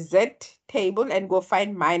the Z table and go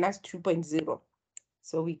find minus 2.0.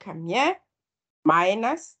 So we come here,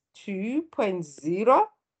 minus 2.0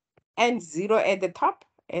 and 0 at the top,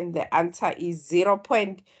 and the answer is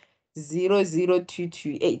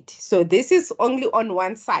 0.00228. So this is only on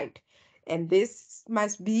one side, and this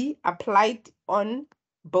must be applied on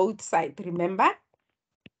both sides. Remember,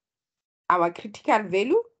 our critical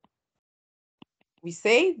value, we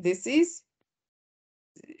say this is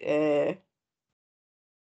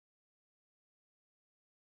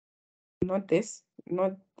not this,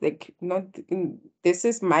 not the, not in, this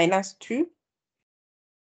is minus 2.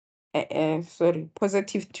 Sorry,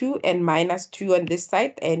 positive 2 and minus 2 on this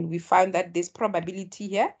side, and we found that this probability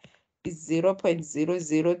here is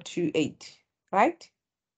 0.0028, right?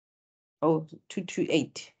 Oh,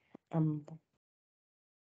 228.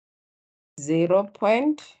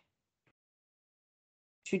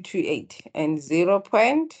 0.228 and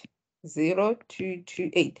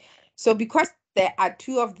 0.0228. So because there are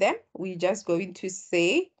two of them, we're just going to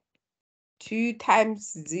say 2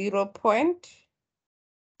 times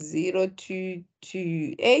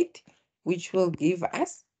 0.0228, which will give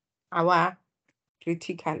us our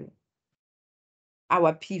critical,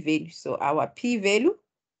 our p-value. So our p-value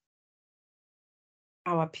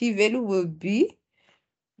will be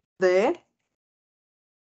the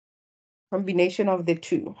combination of the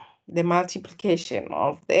two, the multiplication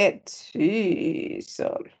of the two.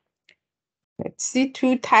 So let's see,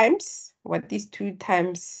 2 times, what is 2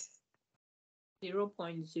 times?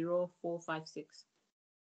 0.0456.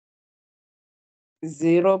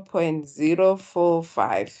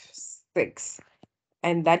 0.0456.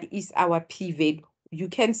 And that is our p-value. You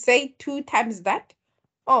can say 2 times that,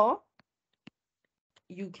 or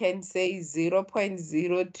you can say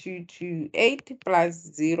 0.0228 plus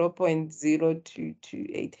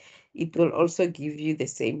 0.0228. It will also give you the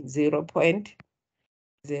same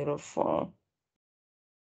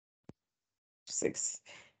 0.046.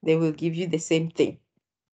 They will give you the same thing.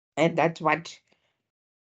 And that's what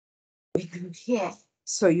we do here.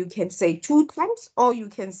 So you can say 2 times, or you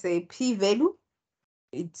can say p-value.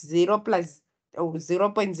 It's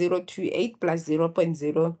 0.028 plus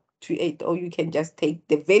 0.028, or you can just take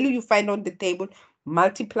the value you find on the table,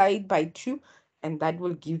 multiply it by 2, and that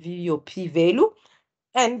will give you your p-value.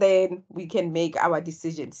 And then we can make our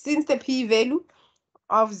decision. Since the p-value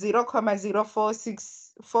of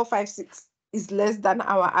 0.046456 is less than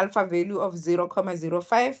our alpha value of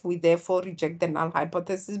 0.05, we therefore reject the null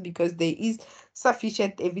hypothesis because there is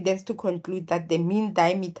sufficient evidence to conclude that the mean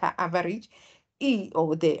diameter average,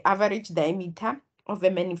 or the average diameter of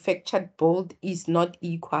a manufactured bolt, is not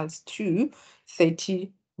equals to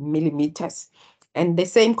 30 millimeters. And the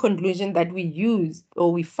same conclusion that we used,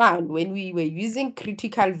 or we found when we were using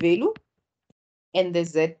critical value and the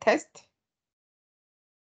z-test,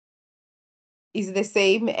 is the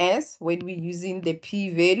same as when we're using the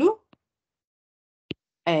p-value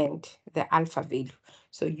and the alpha value.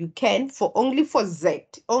 So you can, only for Z,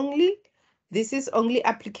 this is only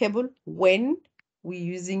applicable when we're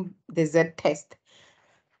using the Z-test.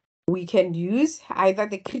 We can use either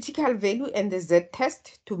the critical value and the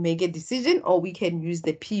Z-test to make a decision, or we can use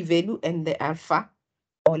the p-value and the alpha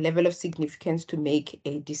or level of significance to make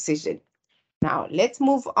a decision. Now let's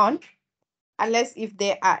move on, unless if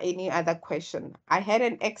there are any other questions. I had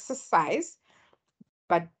an exercise,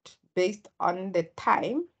 but based on the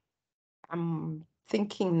time, I'm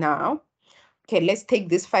thinking now, okay, let's take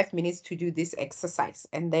this 5 minutes to do this exercise,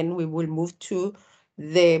 and then we will move to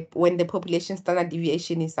when the population standard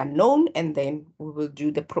deviation is unknown, and then we will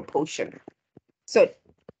do the proportion. So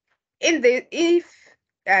this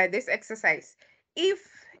exercise, if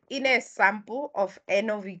in a sample of n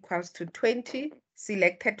of equals to 20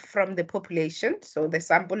 selected from the population, so the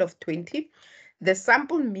sample of 20, the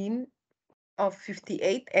sample mean of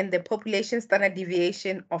 58 and the population standard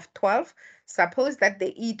deviation of 12, suppose that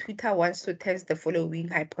the e-tutor wants to test the following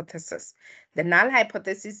hypothesis. The null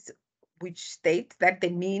hypothesis, which states that the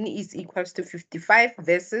mean is equals to 55,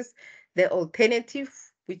 versus the alternative,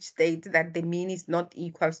 which states that the mean is not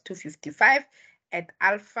equals to 55 at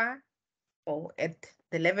alpha or at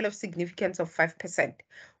the level of significance of 5%.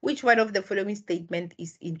 Which one of the following statement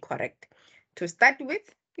is incorrect? To start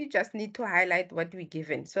with, we just need to highlight what we're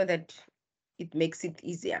given so that it makes it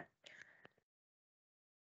easier.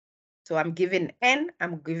 So I'm given N,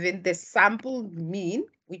 I'm given the sample mean,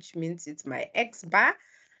 which means it's my X bar,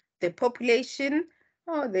 the population,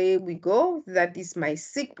 oh, there we go, that is my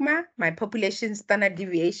sigma, my population standard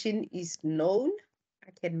deviation is known.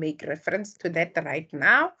 I can make reference to that right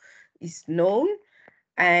now, is known.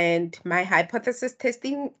 And my hypothesis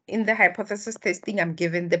testing, in the hypothesis testing, I'm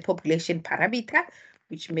given the population parameter,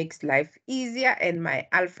 which makes life easier, and my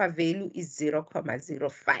alpha value is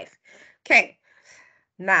 0.05. Okay,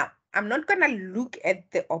 now I'm not going to look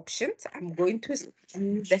at the options. I'm going to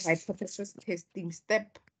do the hypothesis testing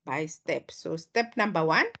step by step. So step number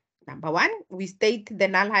one, we state the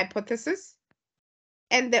null hypothesis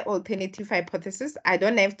and the alternative hypothesis. I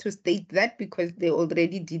don't have to state that because they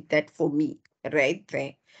already did that for me right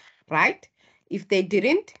there, right? If they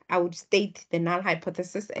didn't, I would state the null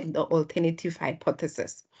hypothesis and the alternative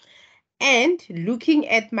hypothesis. And looking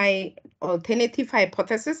at my alternative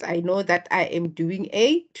hypothesis, I know that I am doing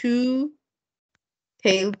a two-tailed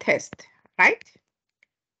test, right?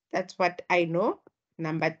 That's what I know.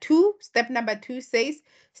 Step number two says,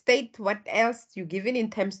 state what else you're given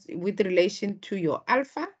in terms with relation to your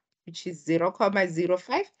alpha, which is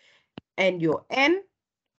 0.05, and your N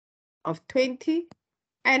of 20.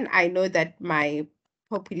 And I know that my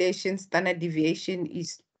population standard deviation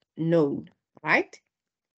is known, right?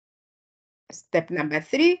 Step number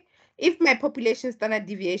three, if my population standard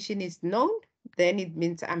deviation is known, then it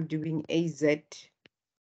means I'm doing a Z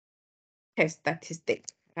test statistic,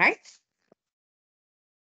 right?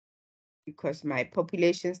 Because my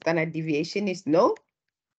population standard deviation is known.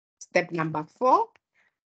 Step number four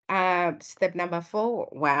was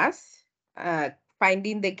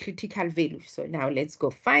finding the critical value. So now let's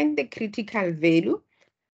go find the critical value.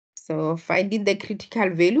 So finding the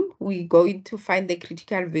critical value, we're going to find the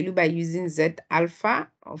critical value by using Z alpha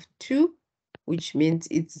of 2, which means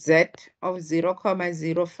it's Z of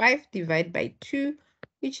 0.05 divided by 2,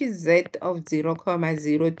 which is Z of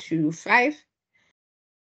 0.025.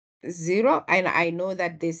 And I know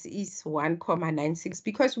that this is 1.96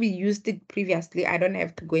 because we used it previously. I don't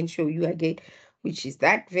have to go and show you again, which is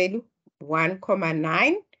that value,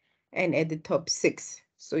 1.9, and at the top 6.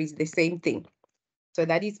 So it's the same thing. So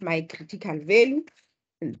that is my critical value.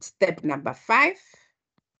 And step number 5.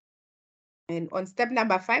 And on step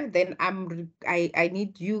number 5, then I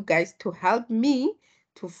need you guys to help me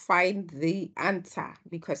to find the answer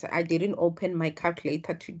because I didn't open my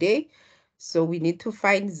calculator today. So we need to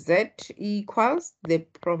find Z equals the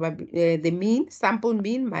mean, sample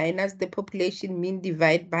mean minus the population mean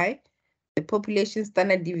divided by the population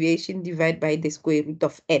standard deviation divided by the square root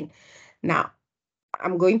of N. Now,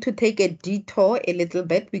 I'm going to take a detour a little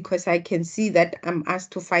bit because I can see that I'm asked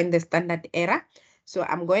to find the standard error. So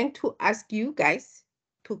I'm going to ask you guys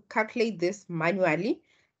to calculate this manually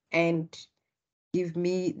and give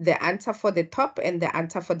me the answer for the top and the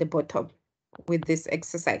answer for the bottom with this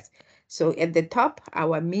exercise. So at the top,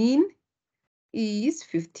 our mean is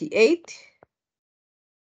 58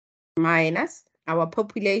 minus our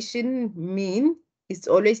population mean is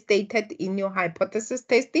always stated in your hypothesis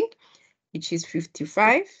testing, which is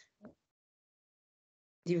 55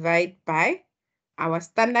 divided by our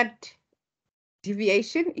standard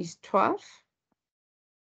deviation is 12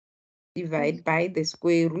 divided by the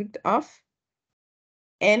square root of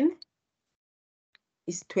N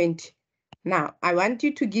is 20. Now, I want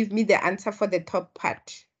you to give me the answer for the top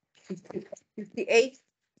part. 58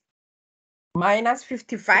 minus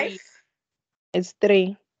 55. It's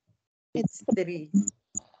 3. It's 3.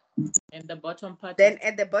 And the bottom part Then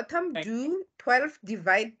at the bottom, do 12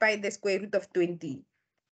 divided by the square root of 20.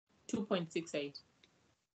 2.68.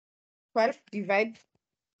 12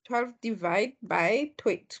 divide by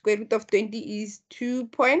square root of 20 is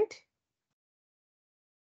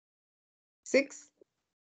 2.6.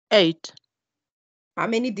 8. How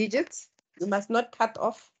many digits? You must not cut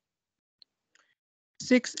off.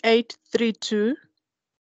 6832.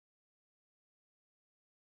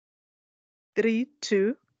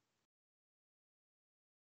 32.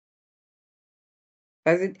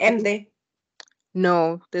 Does it end there?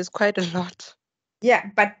 No, there's quite a lot. Yeah,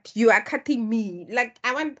 but you are cutting me. Like,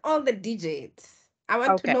 I want all the digits. I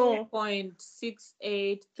want to know.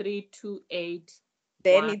 0.68328.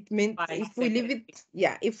 Then it means if we leave it,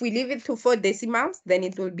 if we leave it to 4 decimals, then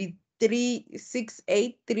it will be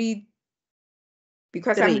 3683.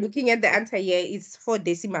 Because 3. I'm looking at the answer here, it's 4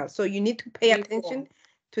 decimals. So you need to pay attention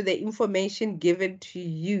to the information given to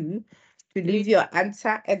you to leave your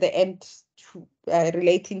answer at the end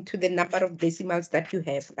relating to the number of decimals that you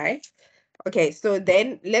have, right? Okay, so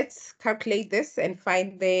then let's calculate this and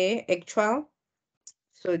find the actual.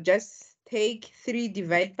 So just take 3,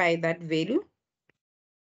 divide by that value.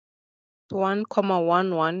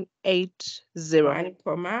 1,1180.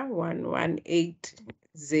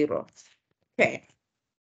 1,1180. Okay.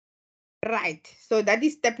 Right. So that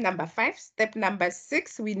is step number 5. Step number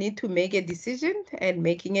 6, we need to make a decision, and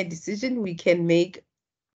making a decision, we can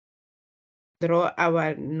draw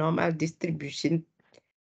our normal distribution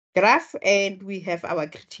graph, and we have our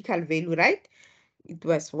critical value, right? It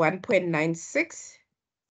was 1.96.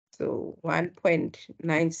 So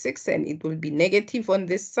 1.96, and it will be negative on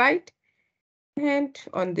this side. And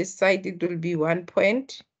on this side, it will be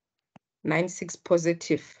 1.96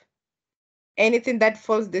 positive. Anything that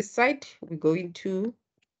falls this side, we're going to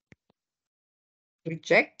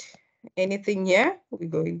reject. Anything here, we're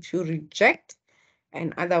going to reject.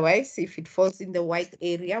 And otherwise, if it falls in the white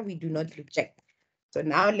area, we do not reject. So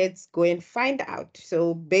now let's go and find out.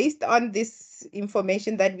 So based on this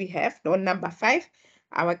information that we have on number 5,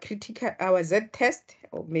 our Z test,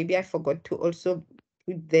 or maybe I forgot to also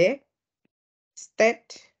put there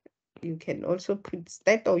stat. You can also put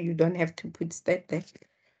stat, or you don't have to put stat there.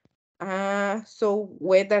 So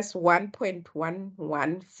where does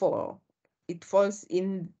 1.114? It falls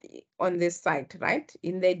on this side, right?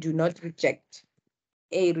 In the do not reject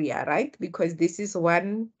area, right? Because this is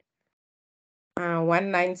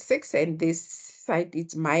 196, and this side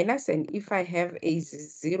is minus, and if I have a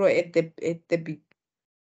 0 at the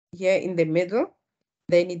here in the middle,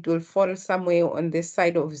 then it will fall somewhere on this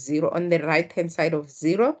side of 0, on the right hand side of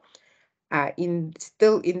 0,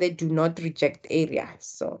 still in the do not reject area.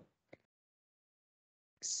 So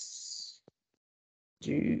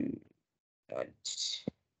do not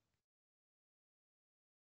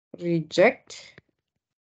reject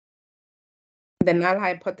the null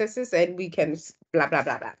hypothesis, and we can blah blah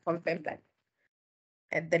blah blah confirm that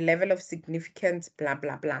at the level of significance, blah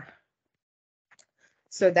blah blah.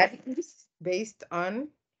 So that is based on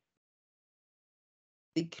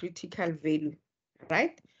the critical value,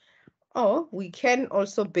 right? Or we can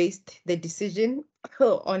also base the decision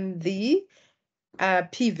on the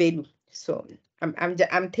p-value. So I'm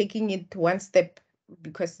taking it one step,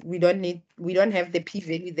 because we don't have the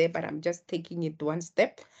p-value there, but I'm just taking it one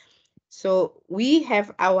step. So we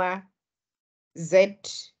have our z,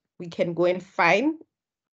 we can go and find,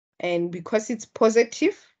 and because it's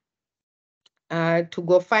positive, to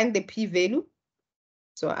go find the p-value.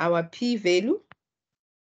 So our p-value,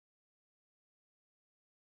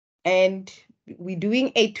 and we're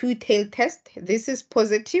doing a two-tailed test. This is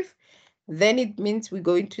positive. Then it means we're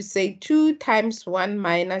going to say 2 times 1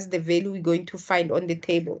 minus the value we're going to find on the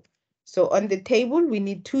table. So on the table, we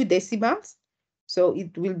need 2 decimals. So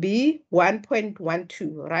it will be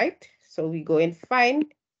 1.12, right? So we go and find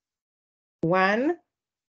 1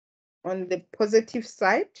 on the positive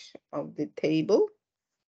side of the table.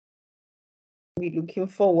 We're looking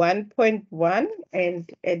for 1.1,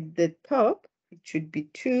 and at the top, it should be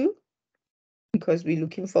 2, because we're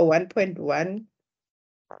looking for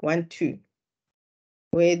 1.112,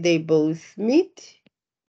 where they both meet,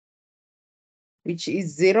 which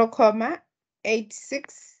is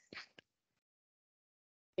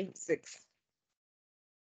 0.8686.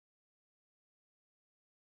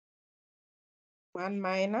 1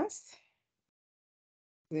 minus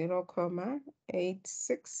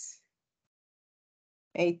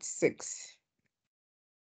 0.8686.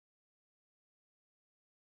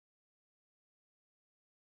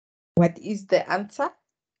 What is the answer?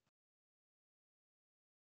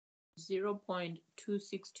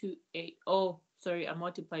 0.2628. Oh, sorry, I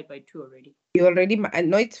multiplied by 2 already. You already,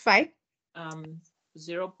 no, it's fine.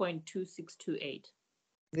 0.2628.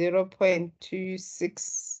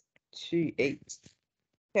 0.2628.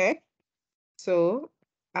 Okay. So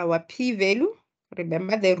our p-value,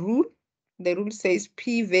 remember the rule? The rule says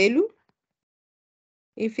p-value,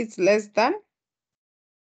 if it's less than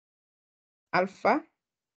alpha,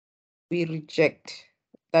 we reject.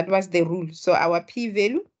 That was the rule. So our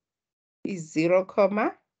p-value is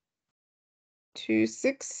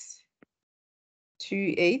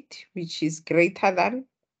 0.2628, which is greater than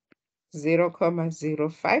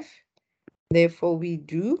 0.05. Therefore, we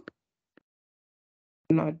do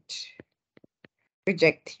not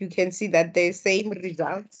reject. You can see that the same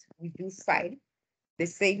results, we do find the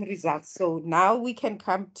same results. So now we can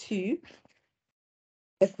come to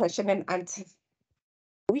the question and answer.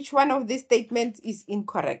 Which one of these statements is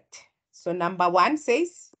incorrect? So number 1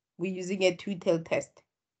 says we're using a two-tailed test.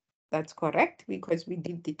 That's correct, because we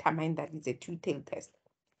did determine that it's a two-tailed test.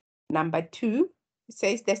 Number 2 It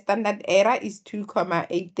says the standard error is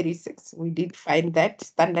 2,836. We did find that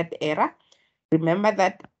standard error. Remember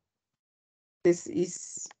that this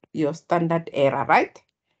is your standard error, right?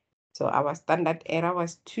 So our standard error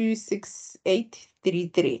was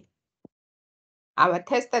 26833. Our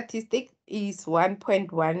test statistic is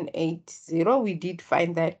 1.180. We did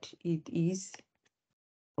find that it is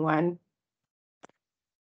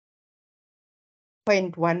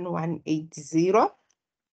 1.1180.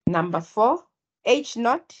 Number 4, H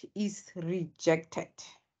naught is rejected.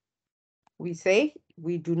 We say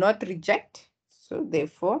we do not reject, so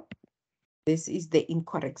therefore this is the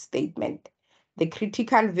incorrect statement. The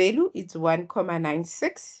critical value is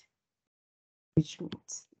 1,96, which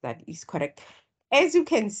means that is correct. As you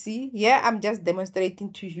can see here, I'm just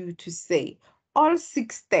demonstrating to you to say all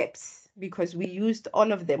 6 steps, because we used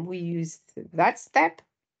all of them. We used that step,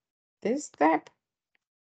 this step,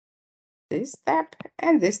 this step,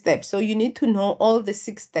 and this step. So you need to know all the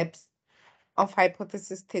 6 steps of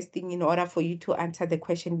hypothesis testing in order for you to answer the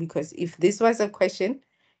question, because if this was a question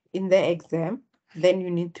in the exam, then you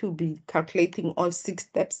need to be calculating all 6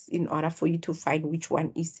 steps in order for you to find which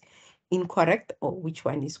one is incorrect or which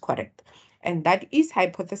one is correct. And that is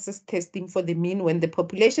hypothesis testing for the mean when the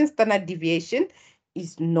population standard deviation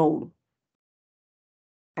is known.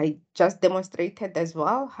 I just demonstrated as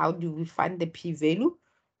well how do we find the p-value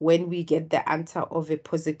when we get the answer of a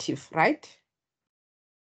positive, right?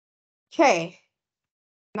 Okay.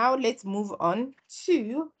 Now let's move on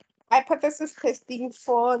to hypothesis testing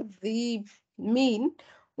for the mean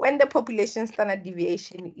when the population standard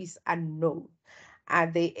deviation is unknown. Are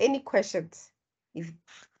there any questions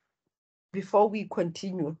before we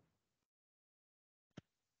continue?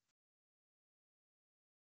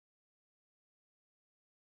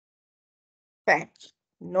 Okay,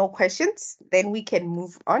 no questions. Then we can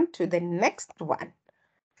move on to the next one.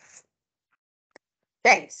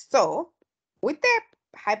 Okay, so with the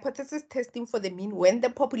hypothesis testing for the mean when the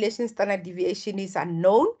population standard deviation is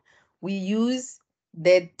unknown, we use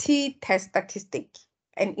the t-test statistic.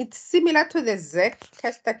 And it's similar to the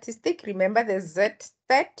z-test statistic. Remember the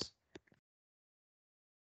z-stat?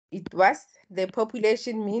 It was the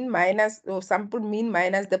population mean minus, or sample mean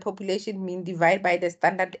minus the population mean divided by the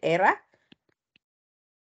standard error.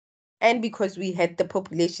 And because we had the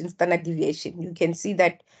population standard deviation, you can see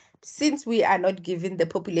that since we are not given the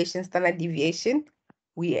population standard deviation,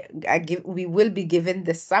 we will be given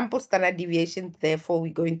the sample standard deviation. Therefore,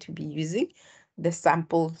 we're going to be using the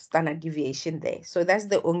sample standard deviation there. So that's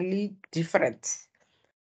the only difference.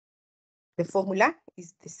 The formula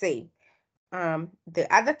is the same. The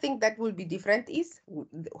other thing that will be different is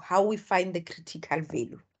how we find the critical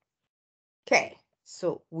value. Okay,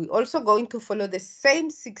 so we're also going to follow the same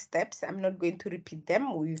 6 steps. I'm not going to repeat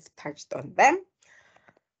them. We've touched on them.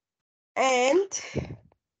 And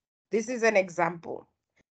this is an example.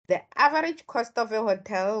 The average cost of a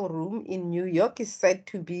hotel room in New York is said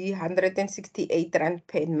to be 168 Rand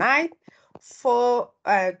per night. To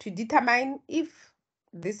determine if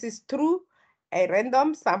this is true, a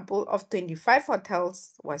random sample of 25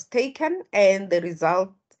 hotels was taken, and the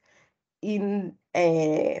result in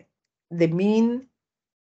the mean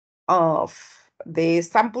of the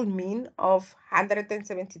sample mean of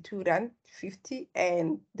 172 Rand 50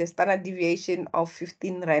 and the standard deviation of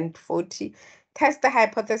 15 Rand 40. Test the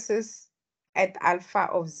hypothesis at alpha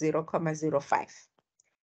of 0,05.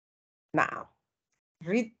 Now,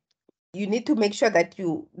 you need to make sure that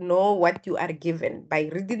you know what you are given by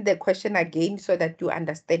reading the question again so that you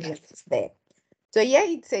understand what's there. So here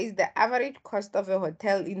it says the average cost of a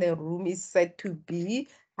hotel in a room is said to be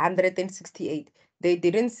 168. They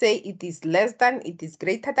didn't say it is less than, it is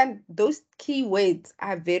greater than. Those keywords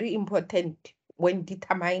are very important when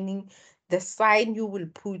determining the sign you will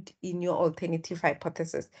put in your alternative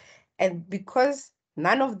hypothesis. And because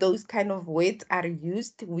none of those kind of words are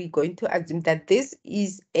used, we're going to assume that this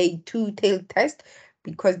is a two-tailed test,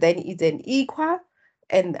 because then it's an equal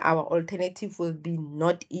and our alternative will be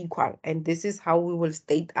not equal. And this is how we will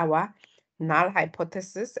state our null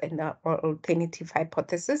hypothesis and our alternative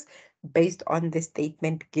hypothesis based on the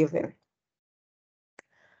statement given.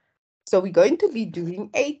 So we're going to be doing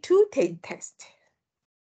a two-tailed test.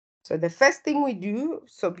 So the first thing we do,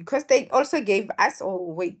 so because they also gave us,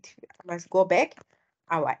 oh wait, I must go back,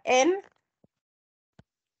 our n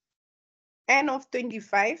of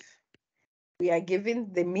 25, we are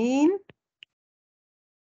given the mean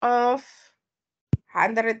of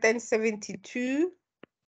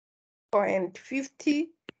 172.50.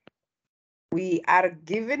 We are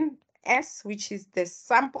given S, which is the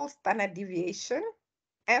sample standard deviation,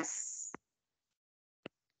 S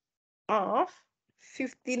of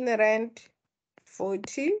 15 Rand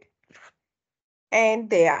 40. And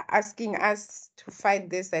they are asking us to find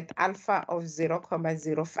this at alpha of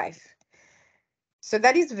 0.05. So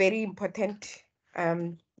that is very important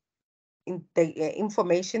in the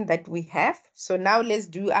information that we have. So now let's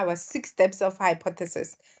do our 6 steps of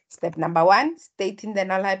hypothesis. Step number 1, stating the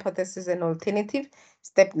null hypothesis and alternative.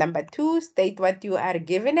 Step number 2, state what you are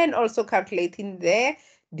given and also calculating the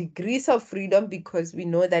degrees of freedom, because we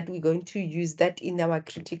know that we're going to use that in our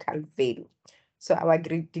critical value. So our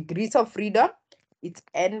degrees of freedom, it's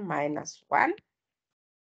n minus 1,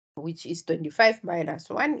 which is 25 minus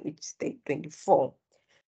 1, which is 24.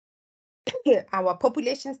 Our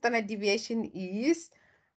population standard deviation is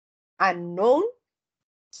unknown,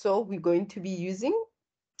 so we're going to be using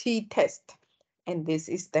t-test. And this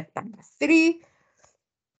is step number 3.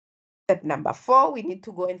 Step number 4, we need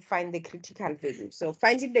to go and find the critical value. So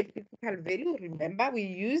finding the critical value, remember we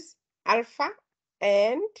use alpha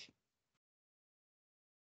and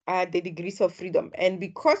the degrees of freedom. And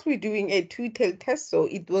because we're doing a two-tailed test, so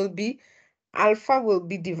it will be alpha will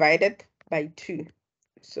be divided by 2.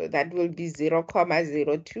 So that will be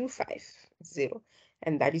 0.0250.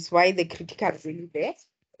 And that is why the critical value there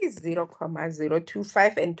is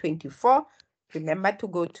 0.025 and 24. Remember to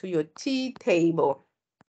go to your T table.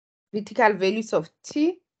 Critical values of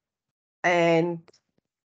T and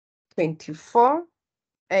 24.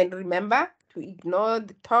 And remember to ignore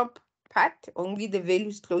the top part. Only the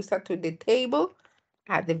values closer to the table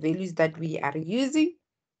are the values that we are using.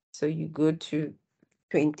 So you go to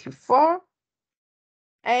 24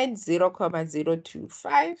 and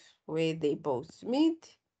 0.025, where they both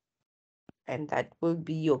meet. And that will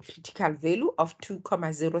be your critical value of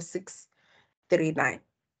 2.0639,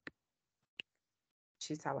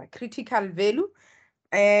 which is our critical value.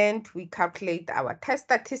 And we calculate our test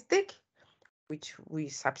statistic, which we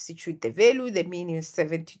substitute the value. The mean is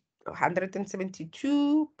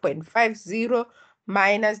 172.50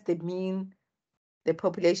 minus the mean, the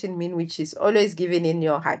population mean, which is always given in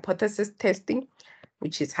your hypothesis testing,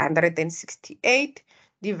 which is 168,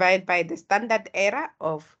 divided by the standard error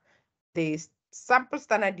of the sample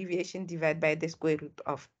standard deviation divided by the square root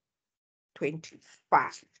of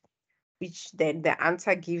 25, which then the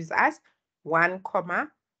answer gives us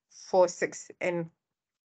 1.46. And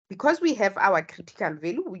because we have our critical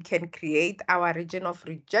value, we can create our region of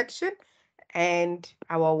rejection, and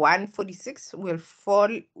our 146 will fall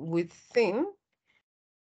within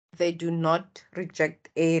the do not reject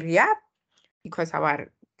area, because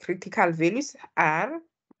our critical values are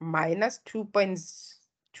minus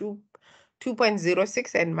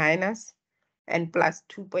 2.06 and minus and plus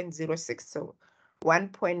 2.06. So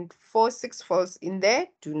 1.46 falls in there,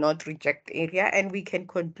 do not reject area. And we can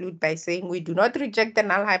conclude by saying we do not reject the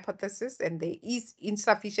null hypothesis, and there is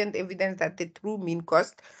insufficient evidence that the true mean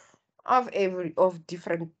cost of the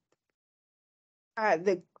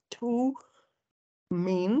true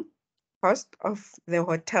mean cost of the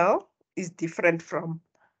hotel is different from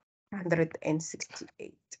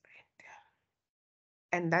 168.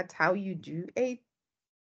 And that's how you do a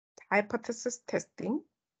hypothesis testing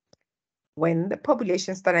when the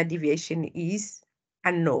population standard deviation is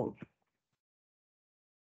unknown.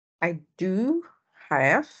 I do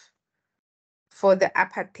have for the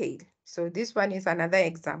upper tail. So this one is another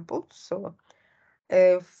example. So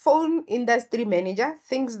a phone industry manager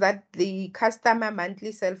thinks that the customer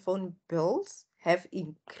monthly cell phone bills have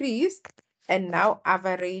increased and now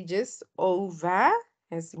averages over,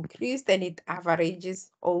 has increased and it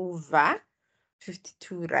averages over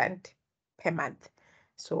 52 Rand per month.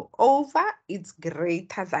 So over it's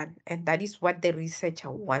greater than, and that is what the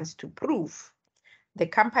researcher wants to prove. The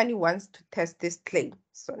company wants to test this claim.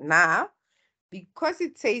 So now, because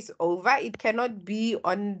it says over, it cannot be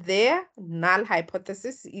on their null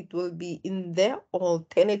hypothesis. It will be in their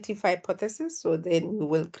alternative hypothesis. So then we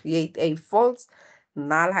will create a false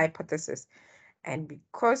null hypothesis. And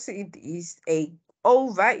because it is a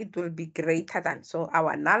over, it will be greater than. So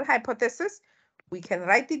our null hypothesis, we can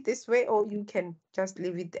write it this way, or you can just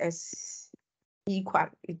leave it as equal.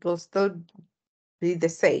 It will still be the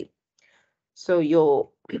same. So your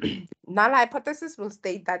null hypothesis will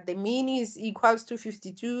state that the mean is equals to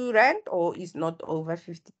 52 Rand or is not over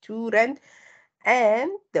 52 Rand.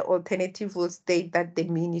 And the alternative will state that the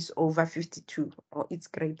mean is over 52 or it's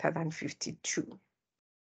greater than 52.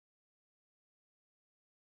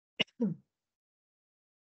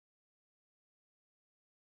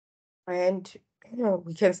 And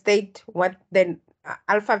we can state what then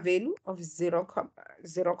alpha value of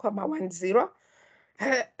 0.10.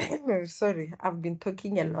 Sorry, I've been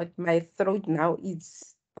talking a lot. My throat now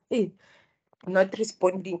is not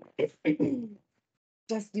responding.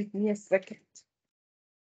 Just give me a second.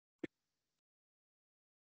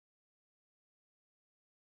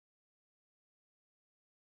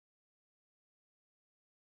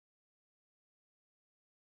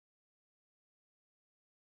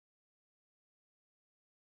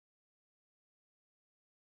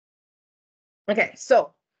 Okay,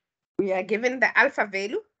 so we are given the alpha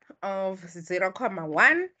value of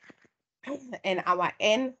 0.1 and our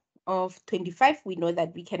n of 25. We know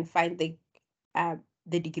that we can find the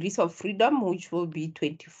degrees of freedom, which will be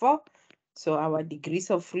 24. So our degrees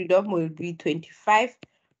of freedom will be 25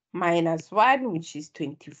 minus 1, which is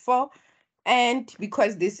 24. And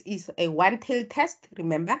because this is a one-tailed test,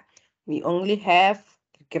 remember, we only have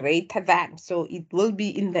greater than. So it will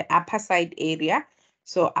be in the upper side area.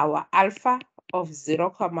 So our alpha of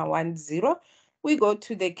 0.10, we go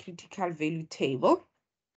to the critical value table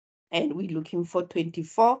and we're looking for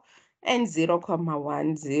 24 and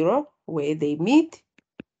 0.10 where they meet.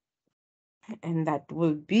 And that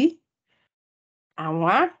will be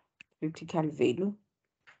our critical value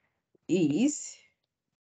is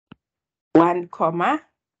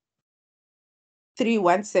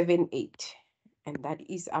 1,3178. And that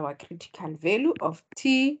is our critical value of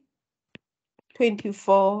T24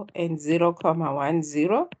 and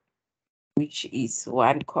 0.10, which is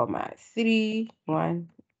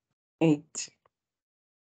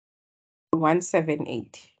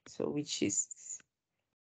 1,318,178. So which is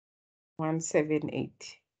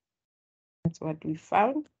 178. That's what we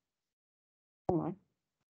found. Come on.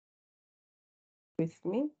 With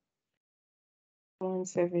me.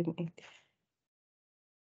 178.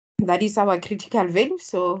 That is our critical value.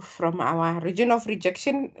 So from our region of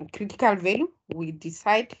rejection critical value, we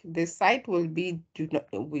decide the site will be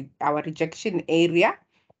with our rejection area,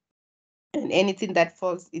 and anything that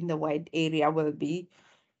falls in the white area will be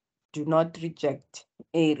do not reject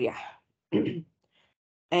area.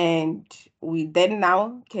 And we then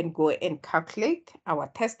now can go and calculate our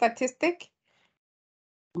test statistic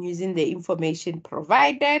using the information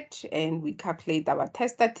provided, and we calculate our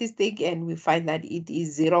test statistic and we find that it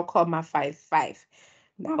is 0.55.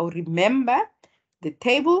 Now remember the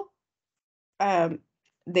table, the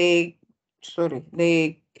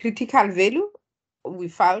critical value we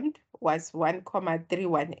found was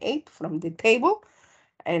 1.318 from the table,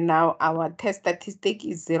 and now our test statistic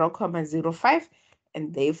is 0.05,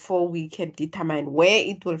 and therefore we can determine where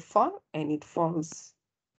it will fall, and it falls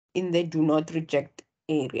in the do not reject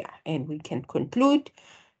area. And we can conclude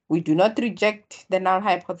we do not reject the null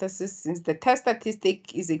hypothesis since the test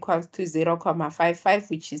statistic is equal to 0.55,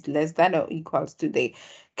 which is less than or equals to the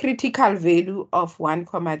critical value of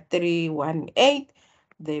 1.318.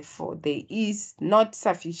 Therefore, there is not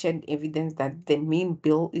sufficient evidence that the mean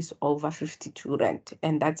bill is over 52 rand.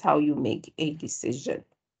 And that's how you make a decision.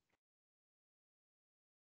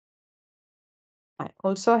 I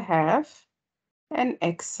also have an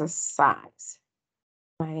exercise.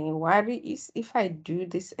 My worry is if I do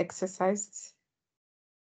this exercise,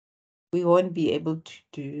 we won't be able to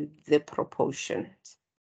do the proportions.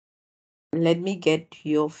 Let me get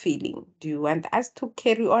your feeling. Do you want us to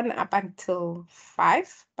carry on up until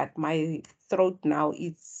 5? But my throat now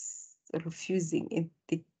is refusing.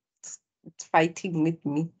 It's fighting with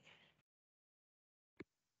me.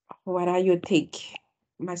 What are your take?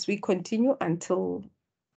 Must we continue until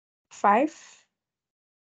 5?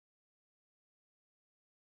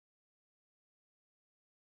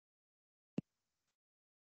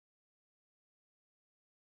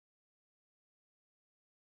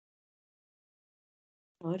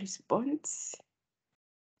 No response.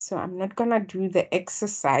 So I'm not gonna do the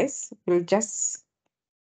exercise. We'll just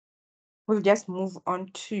move on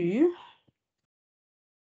to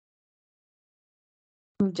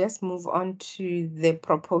the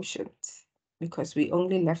proportions because we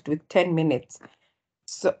only left with 10 minutes.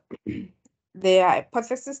 So the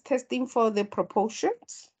hypothesis testing for the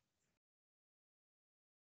proportions.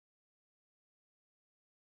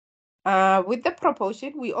 With the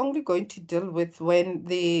proportion, we're only going to deal with when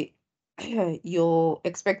the your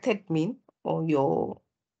expected mean or your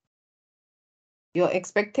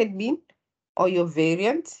expected mean or your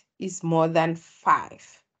variance is more than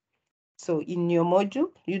 5. So in your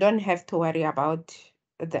module, you don't have to worry about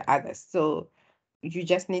the others. So you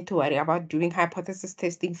just need to worry about doing hypothesis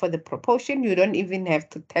testing for the proportion. You don't even have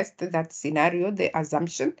to test that scenario, the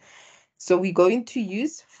assumption. So we're going to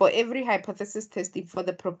use, for every hypothesis testing for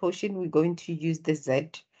the proportion, we're going to use the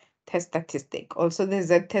Z test statistic. Also the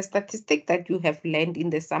Z test statistic that you have learned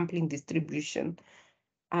in the sampling distribution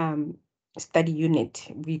study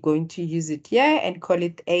unit. We're going to use it here and call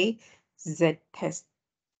it a Z test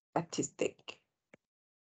statistic.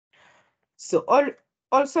 So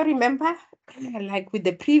also remember, like with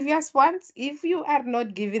the previous ones, if you are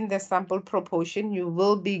not given the sample proportion, you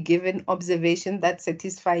will be given observation that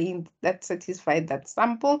satisfy that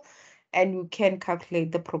sample, and you can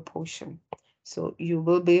calculate the proportion. So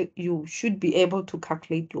you should be able to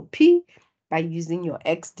calculate your P by using your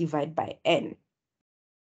x divided by n.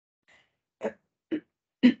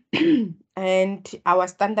 And our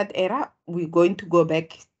standard error, we're going to go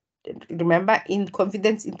back. Remember, in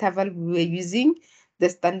confidence interval, we were using the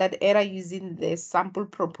standard error using the sample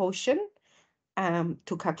proportion.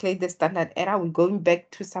 To calculate the standard error, we're going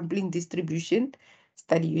back to sampling distribution,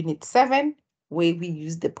 study unit 7, where we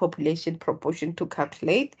use the population proportion to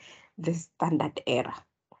calculate the standard error.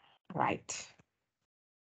 Right.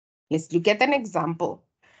 Let's look at an example.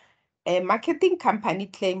 A marketing company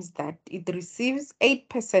claims that it receives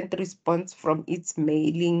 8% response from its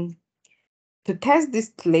mailing. To test this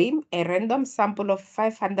claim, a random sample of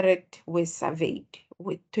 500 were surveyed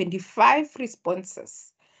with 25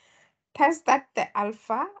 responses. Test that the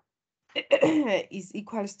alpha is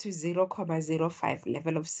equals to 0.05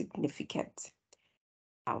 level of significance.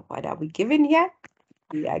 Now, what are we given here?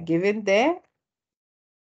 We are given the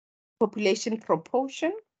population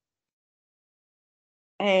proportion,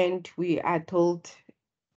 and we are told,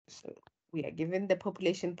 so we are given the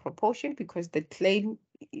population proportion because the claim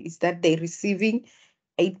is that they're receiving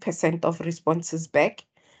 8% of responses back,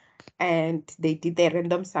 and they did a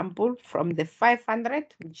random sample from the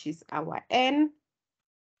 500, which is our n.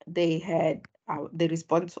 They had the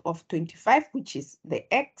response of 25, which is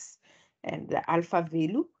the x, and the alpha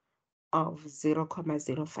value of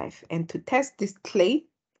 0.05. And to test this claim,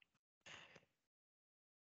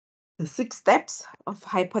 the 6 steps of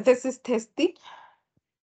hypothesis testing.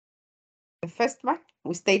 The first one,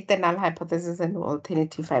 we state the null hypothesis and the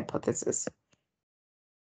alternative hypothesis.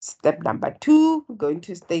 Step number 2, we're going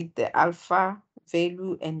to state the alpha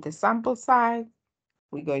value and the sample size.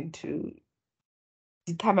 We're going to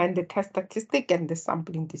determine the test statistic and the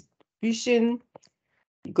sampling distribution.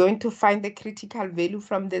 You're going to find the critical value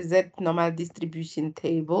from the Z normal distribution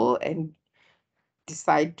table and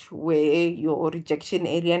decide where your rejection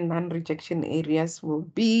area and non-rejection areas will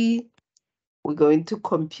be. We're going to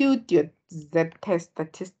compute your Z-test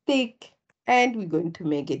statistic, and we're going to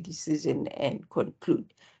make a decision and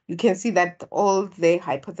conclude. You can see that all the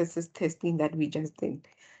hypothesis testing that we just did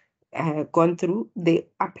gone through, they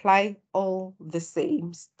apply all the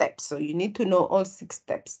same steps. So you need to know all 6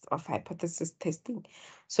 steps of hypothesis testing.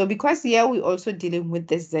 So because here we're also dealing with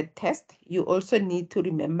the Z-test, you also need to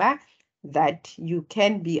remember that you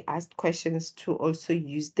can be asked questions to also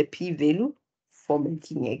use the p-value for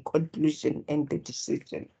making a conclusion and the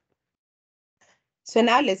decision. So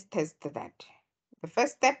now let's test that. The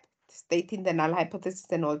first step, stating the null hypothesis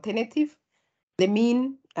and alternative. The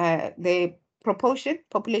mean, the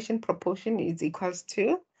population proportion is equals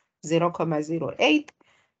to 0.08.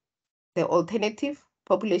 The alternative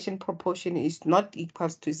population proportion is not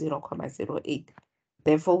equals to 0.08.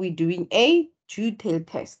 Therefore, we're doing a two-tailed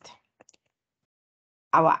test.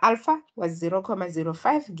 Our alpha was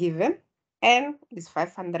 0.05 given, n is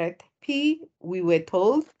 500, p, we were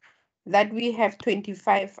told that we have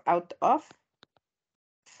 25 out of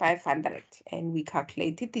 500, and we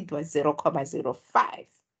calculated it was 0.05.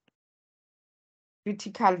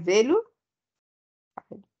 Critical value,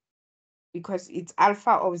 because it's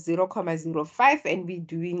alpha of 0.05 and we're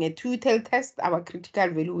doing a two-tailed test, our critical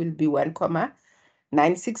value will be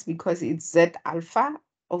 1.96 because it's Z alpha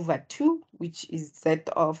over 2, which is Z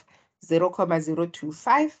of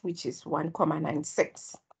 0.025, which is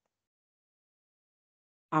 1.96.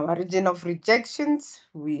 Our region of rejections,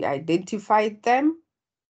 we identified them.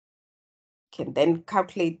 Can then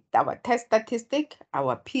calculate our test statistic.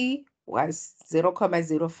 Our P was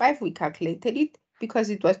 0.05. We calculated it because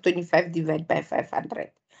it was 25 divided by 500.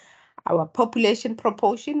 Our population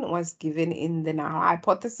proportion was given in the null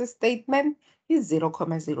hypothesis statement is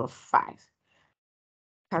 0.05.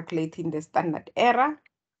 Calculating the standard error,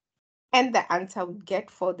 and the answer we get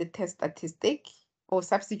for the test statistic, or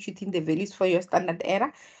substituting the values for your standard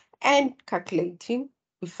error and calculating,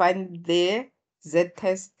 we find the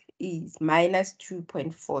Z-test is minus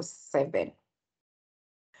 2.47.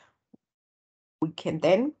 We can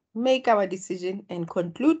then make our decision and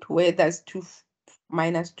conclude where that's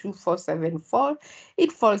minus 2.474.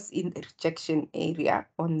 It falls in the rejection area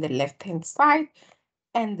on the left-hand side,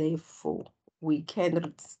 and therefore we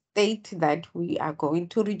can state that we are going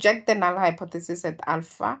to reject the null hypothesis at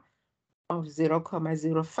alpha of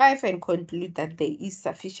 0.05 and conclude that there is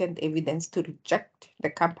sufficient evidence to reject the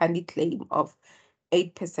company claim of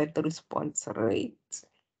 8% response rate.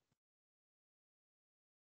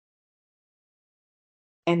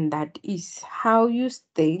 And that is how you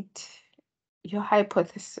state your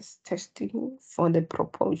hypothesis testing for the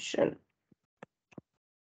proportion.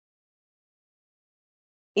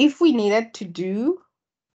 If we needed to do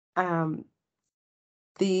the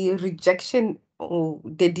rejection or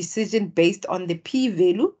the decision based on the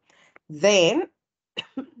p-value, then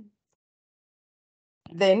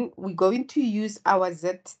we're going to use our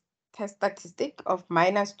z-test statistic of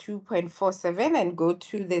minus 2.47 and go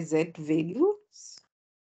to the z values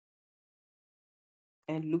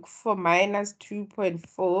and look for minus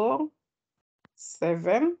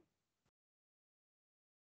 2.47.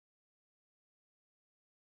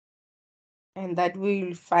 And that we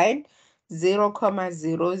will find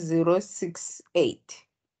 0.0068.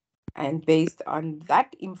 And based on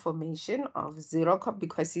that information of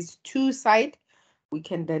because it's two sides, we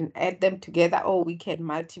can then add them together, or we can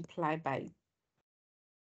multiply by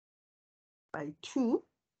 2,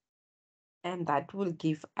 and that will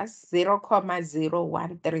give us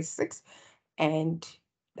 0.0136, and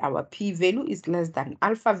our p-value is less than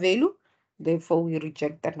alpha value. Therefore, we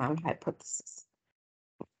reject the null hypothesis.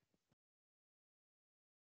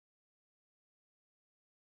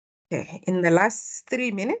 Okay, in the last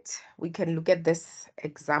 3 minutes, we can look at this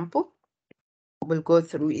example. We'll go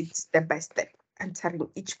through it step by step, answering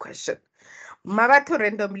each question. Mabato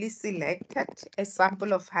randomly selected a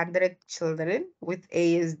sample of 100 children with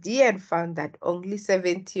ASD and found that only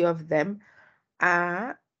 70 of them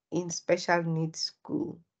are in special needs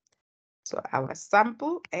school. So our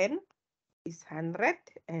sample N is 100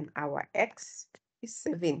 and our X is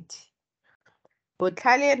 70.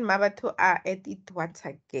 Botlhale and Mabato are at it once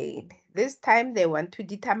again. This time they want to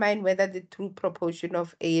determine whether the true proportion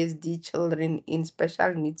of ASD children in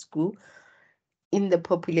special needs school in the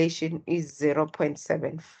population is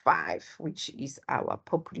 0.75, which is our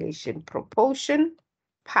population proportion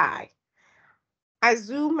pi.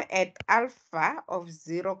 Assume at alpha of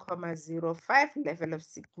 0.05 level of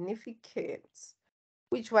significance.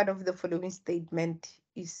 Which one of the following statement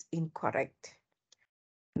is incorrect?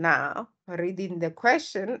 Now, reading the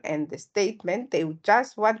question and the statement, they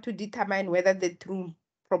just want to determine whether the true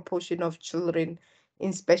proportion of children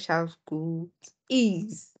in special schools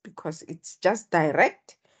is, because it's just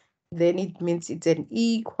direct, then it means it's an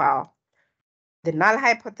equal. The null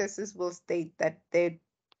hypothesis will state that the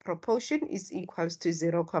proportion is equals to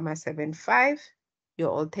 0.75.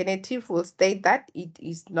 Your alternative will state that it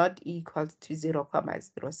is not equal to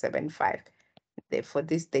 0.075. Therefore,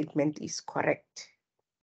 this statement is correct.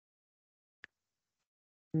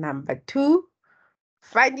 Number 2,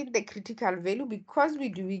 finding the critical value. Because we're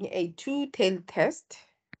doing a two-tailed test,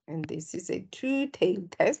 and this is a two-tailed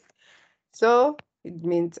test, so it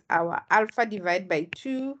means our alpha divided by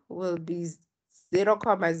 2 will be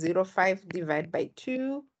 0.05 divided by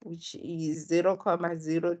 2, which is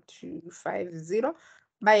 0.0250.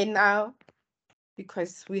 By now,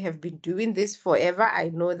 because we have been doing this forever,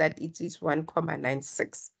 I know that it is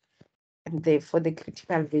 1.96. And therefore, the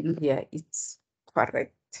critical value here is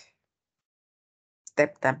correct.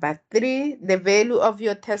 Step number 3, the value of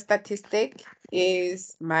your test statistic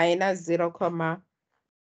is minus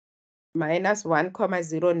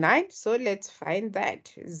 1.09. So let's find that.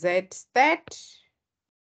 Z stat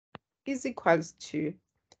is equals to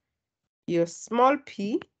your small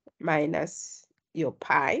p minus your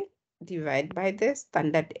pi divided by the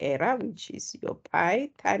standard error, which is your pi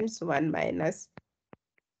times 1 minus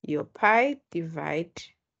your pi divided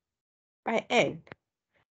by n.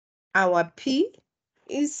 Our p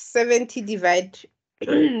is 70 divided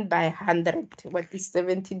by 100. What is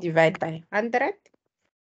 70 divided by 100?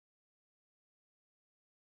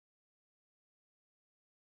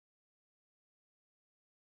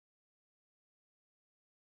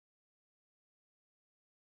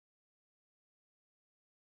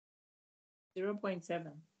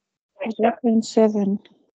 0.7. 0.7.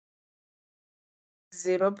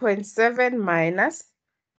 0.7 minus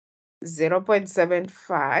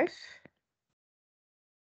 0.75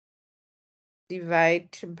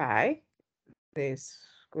 divided by the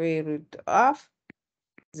square root of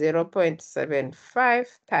 0.75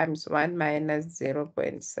 times 1 minus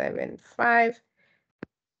 0.75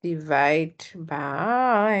 divide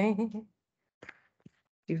by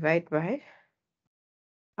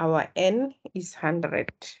our n is 100.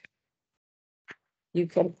 You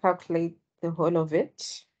can calculate the whole of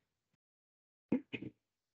it.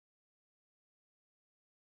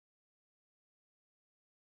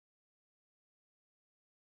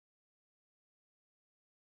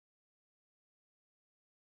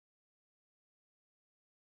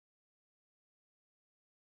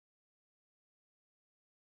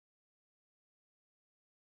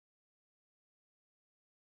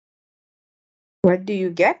 What do you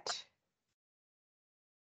get?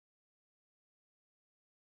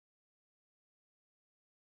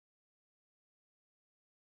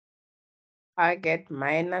 I get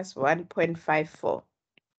minus 1.54.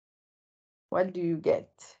 What do you get?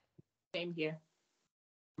 Same here.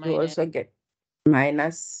 You also get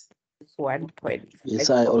minus 1.5. Yes,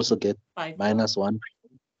 I also get 5. minus 1.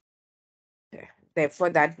 Therefore,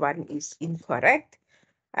 that one is incorrect.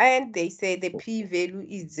 And they say the p-value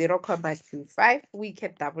is 0.25. We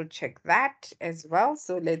can double check that as well.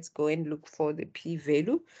 So let's go and look for the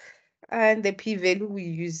p-value. And the p-value, we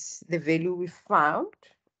use the value we found.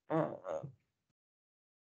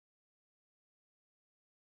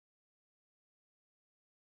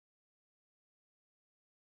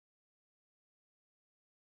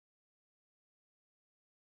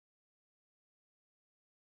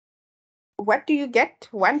 What do you get?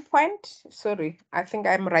 1 point? Sorry, I think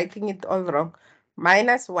I'm writing it all wrong.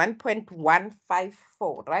 Minus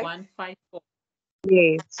 1.154, right? 154.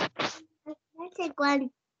 Yes. Let's take one.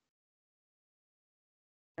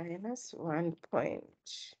 Minus 1 point.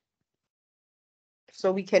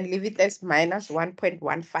 So we can leave it as minus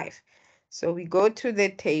 1.15. So we go to the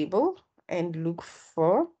table and look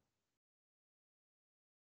for,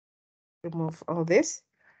 remove all this,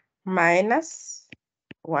 minus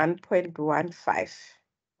 1.15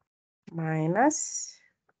 minus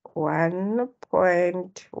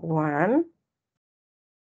 1.1,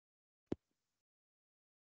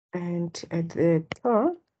 and at the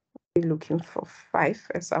top we're looking for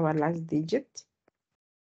 5 as our last digit,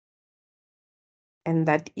 and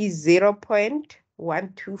that is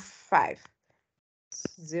 0.125.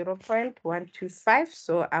 0.125.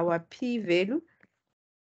 So our p-value,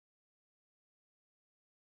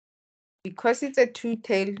 because it's a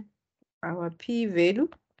two-tailed, our p-value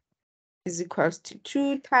is equals to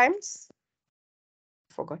 2 times,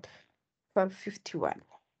 forgot, 1251.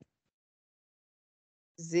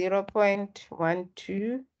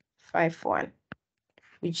 0.1251,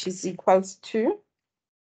 which is equals to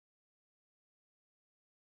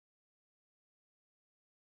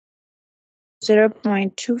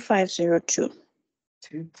 0.2502.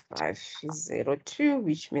 2502,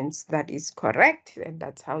 which means that is correct, and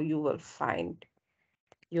that's how you will find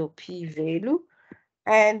your p-value.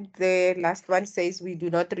 And the last one says we do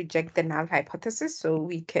not reject the null hypothesis, so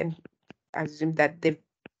we can assume that the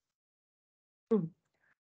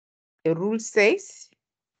rule says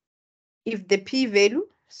if the p-value,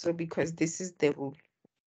 so because this is the rule,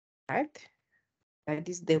 right? That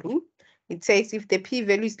is the rule. It says if the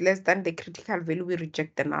p-value is less than the critical value, we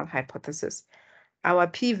reject the null hypothesis. Our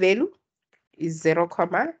p-value is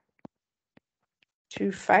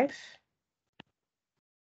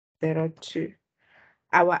 0.2502.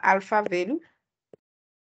 Our alpha value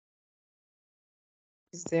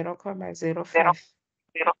is 0.05.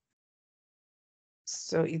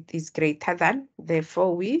 So it is greater than,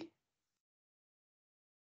 therefore we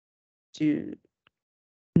do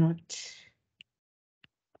not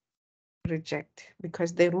reject,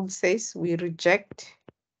 because the rule says we reject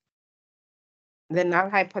the null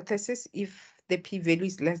hypothesis if the p-value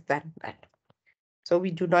is less than that. So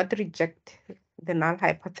we do not reject the null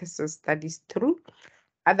hypothesis. That is true.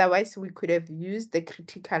 Otherwise, we could have used the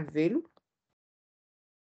critical value,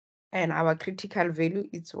 and our critical value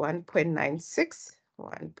is 1.96,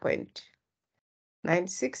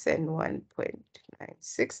 1.96 and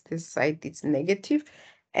 1.96. This side is negative,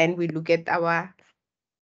 and we look at our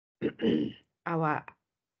our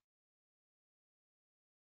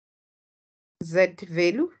Z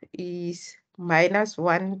value is minus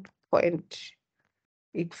 1 point.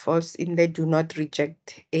 It falls in the do not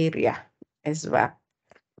reject area as well.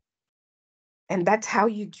 And that's how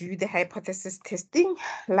you do the hypothesis testing.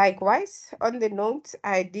 Likewise, on the notes,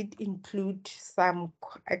 I did include some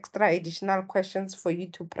extra additional questions for you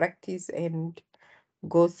to practice and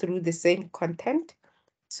go through the same content.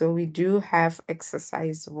 So we do have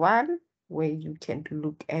exercise 1, where you can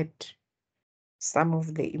look at some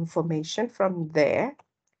of the information from there,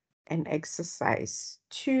 and exercise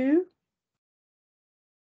 2,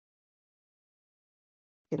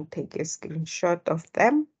 you can take a screenshot of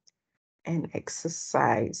them, and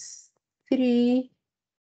exercise 3,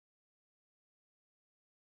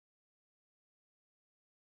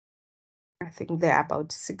 I think there are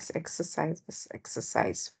about 6 exercises.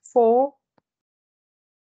 Exercise 4,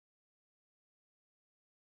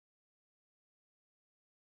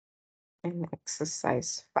 and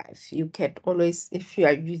exercise 5. You can always, if you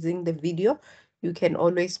are using the video, you can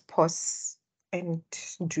always pause and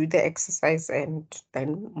do the exercise and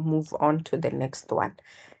then move on to the next one.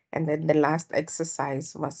 And then the last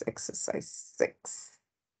exercise was exercise 6,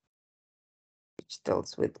 which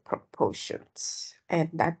deals with proportions. And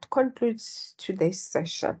that concludes today's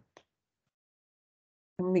session.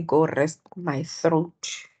 Let me go rest my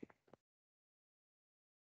throat.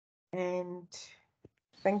 And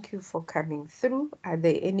Thank you for coming through. Are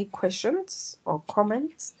there any questions or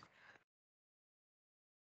comments?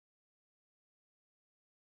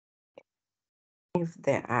 If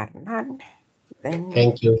there are none, then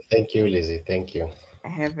Thank you, Lizzie. Thank you.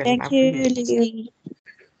 have a Thank you, lovely Lizzie.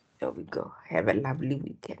 There we go. Have a lovely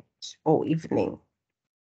weekend or evening.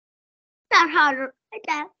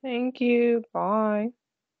 Thank you. Bye.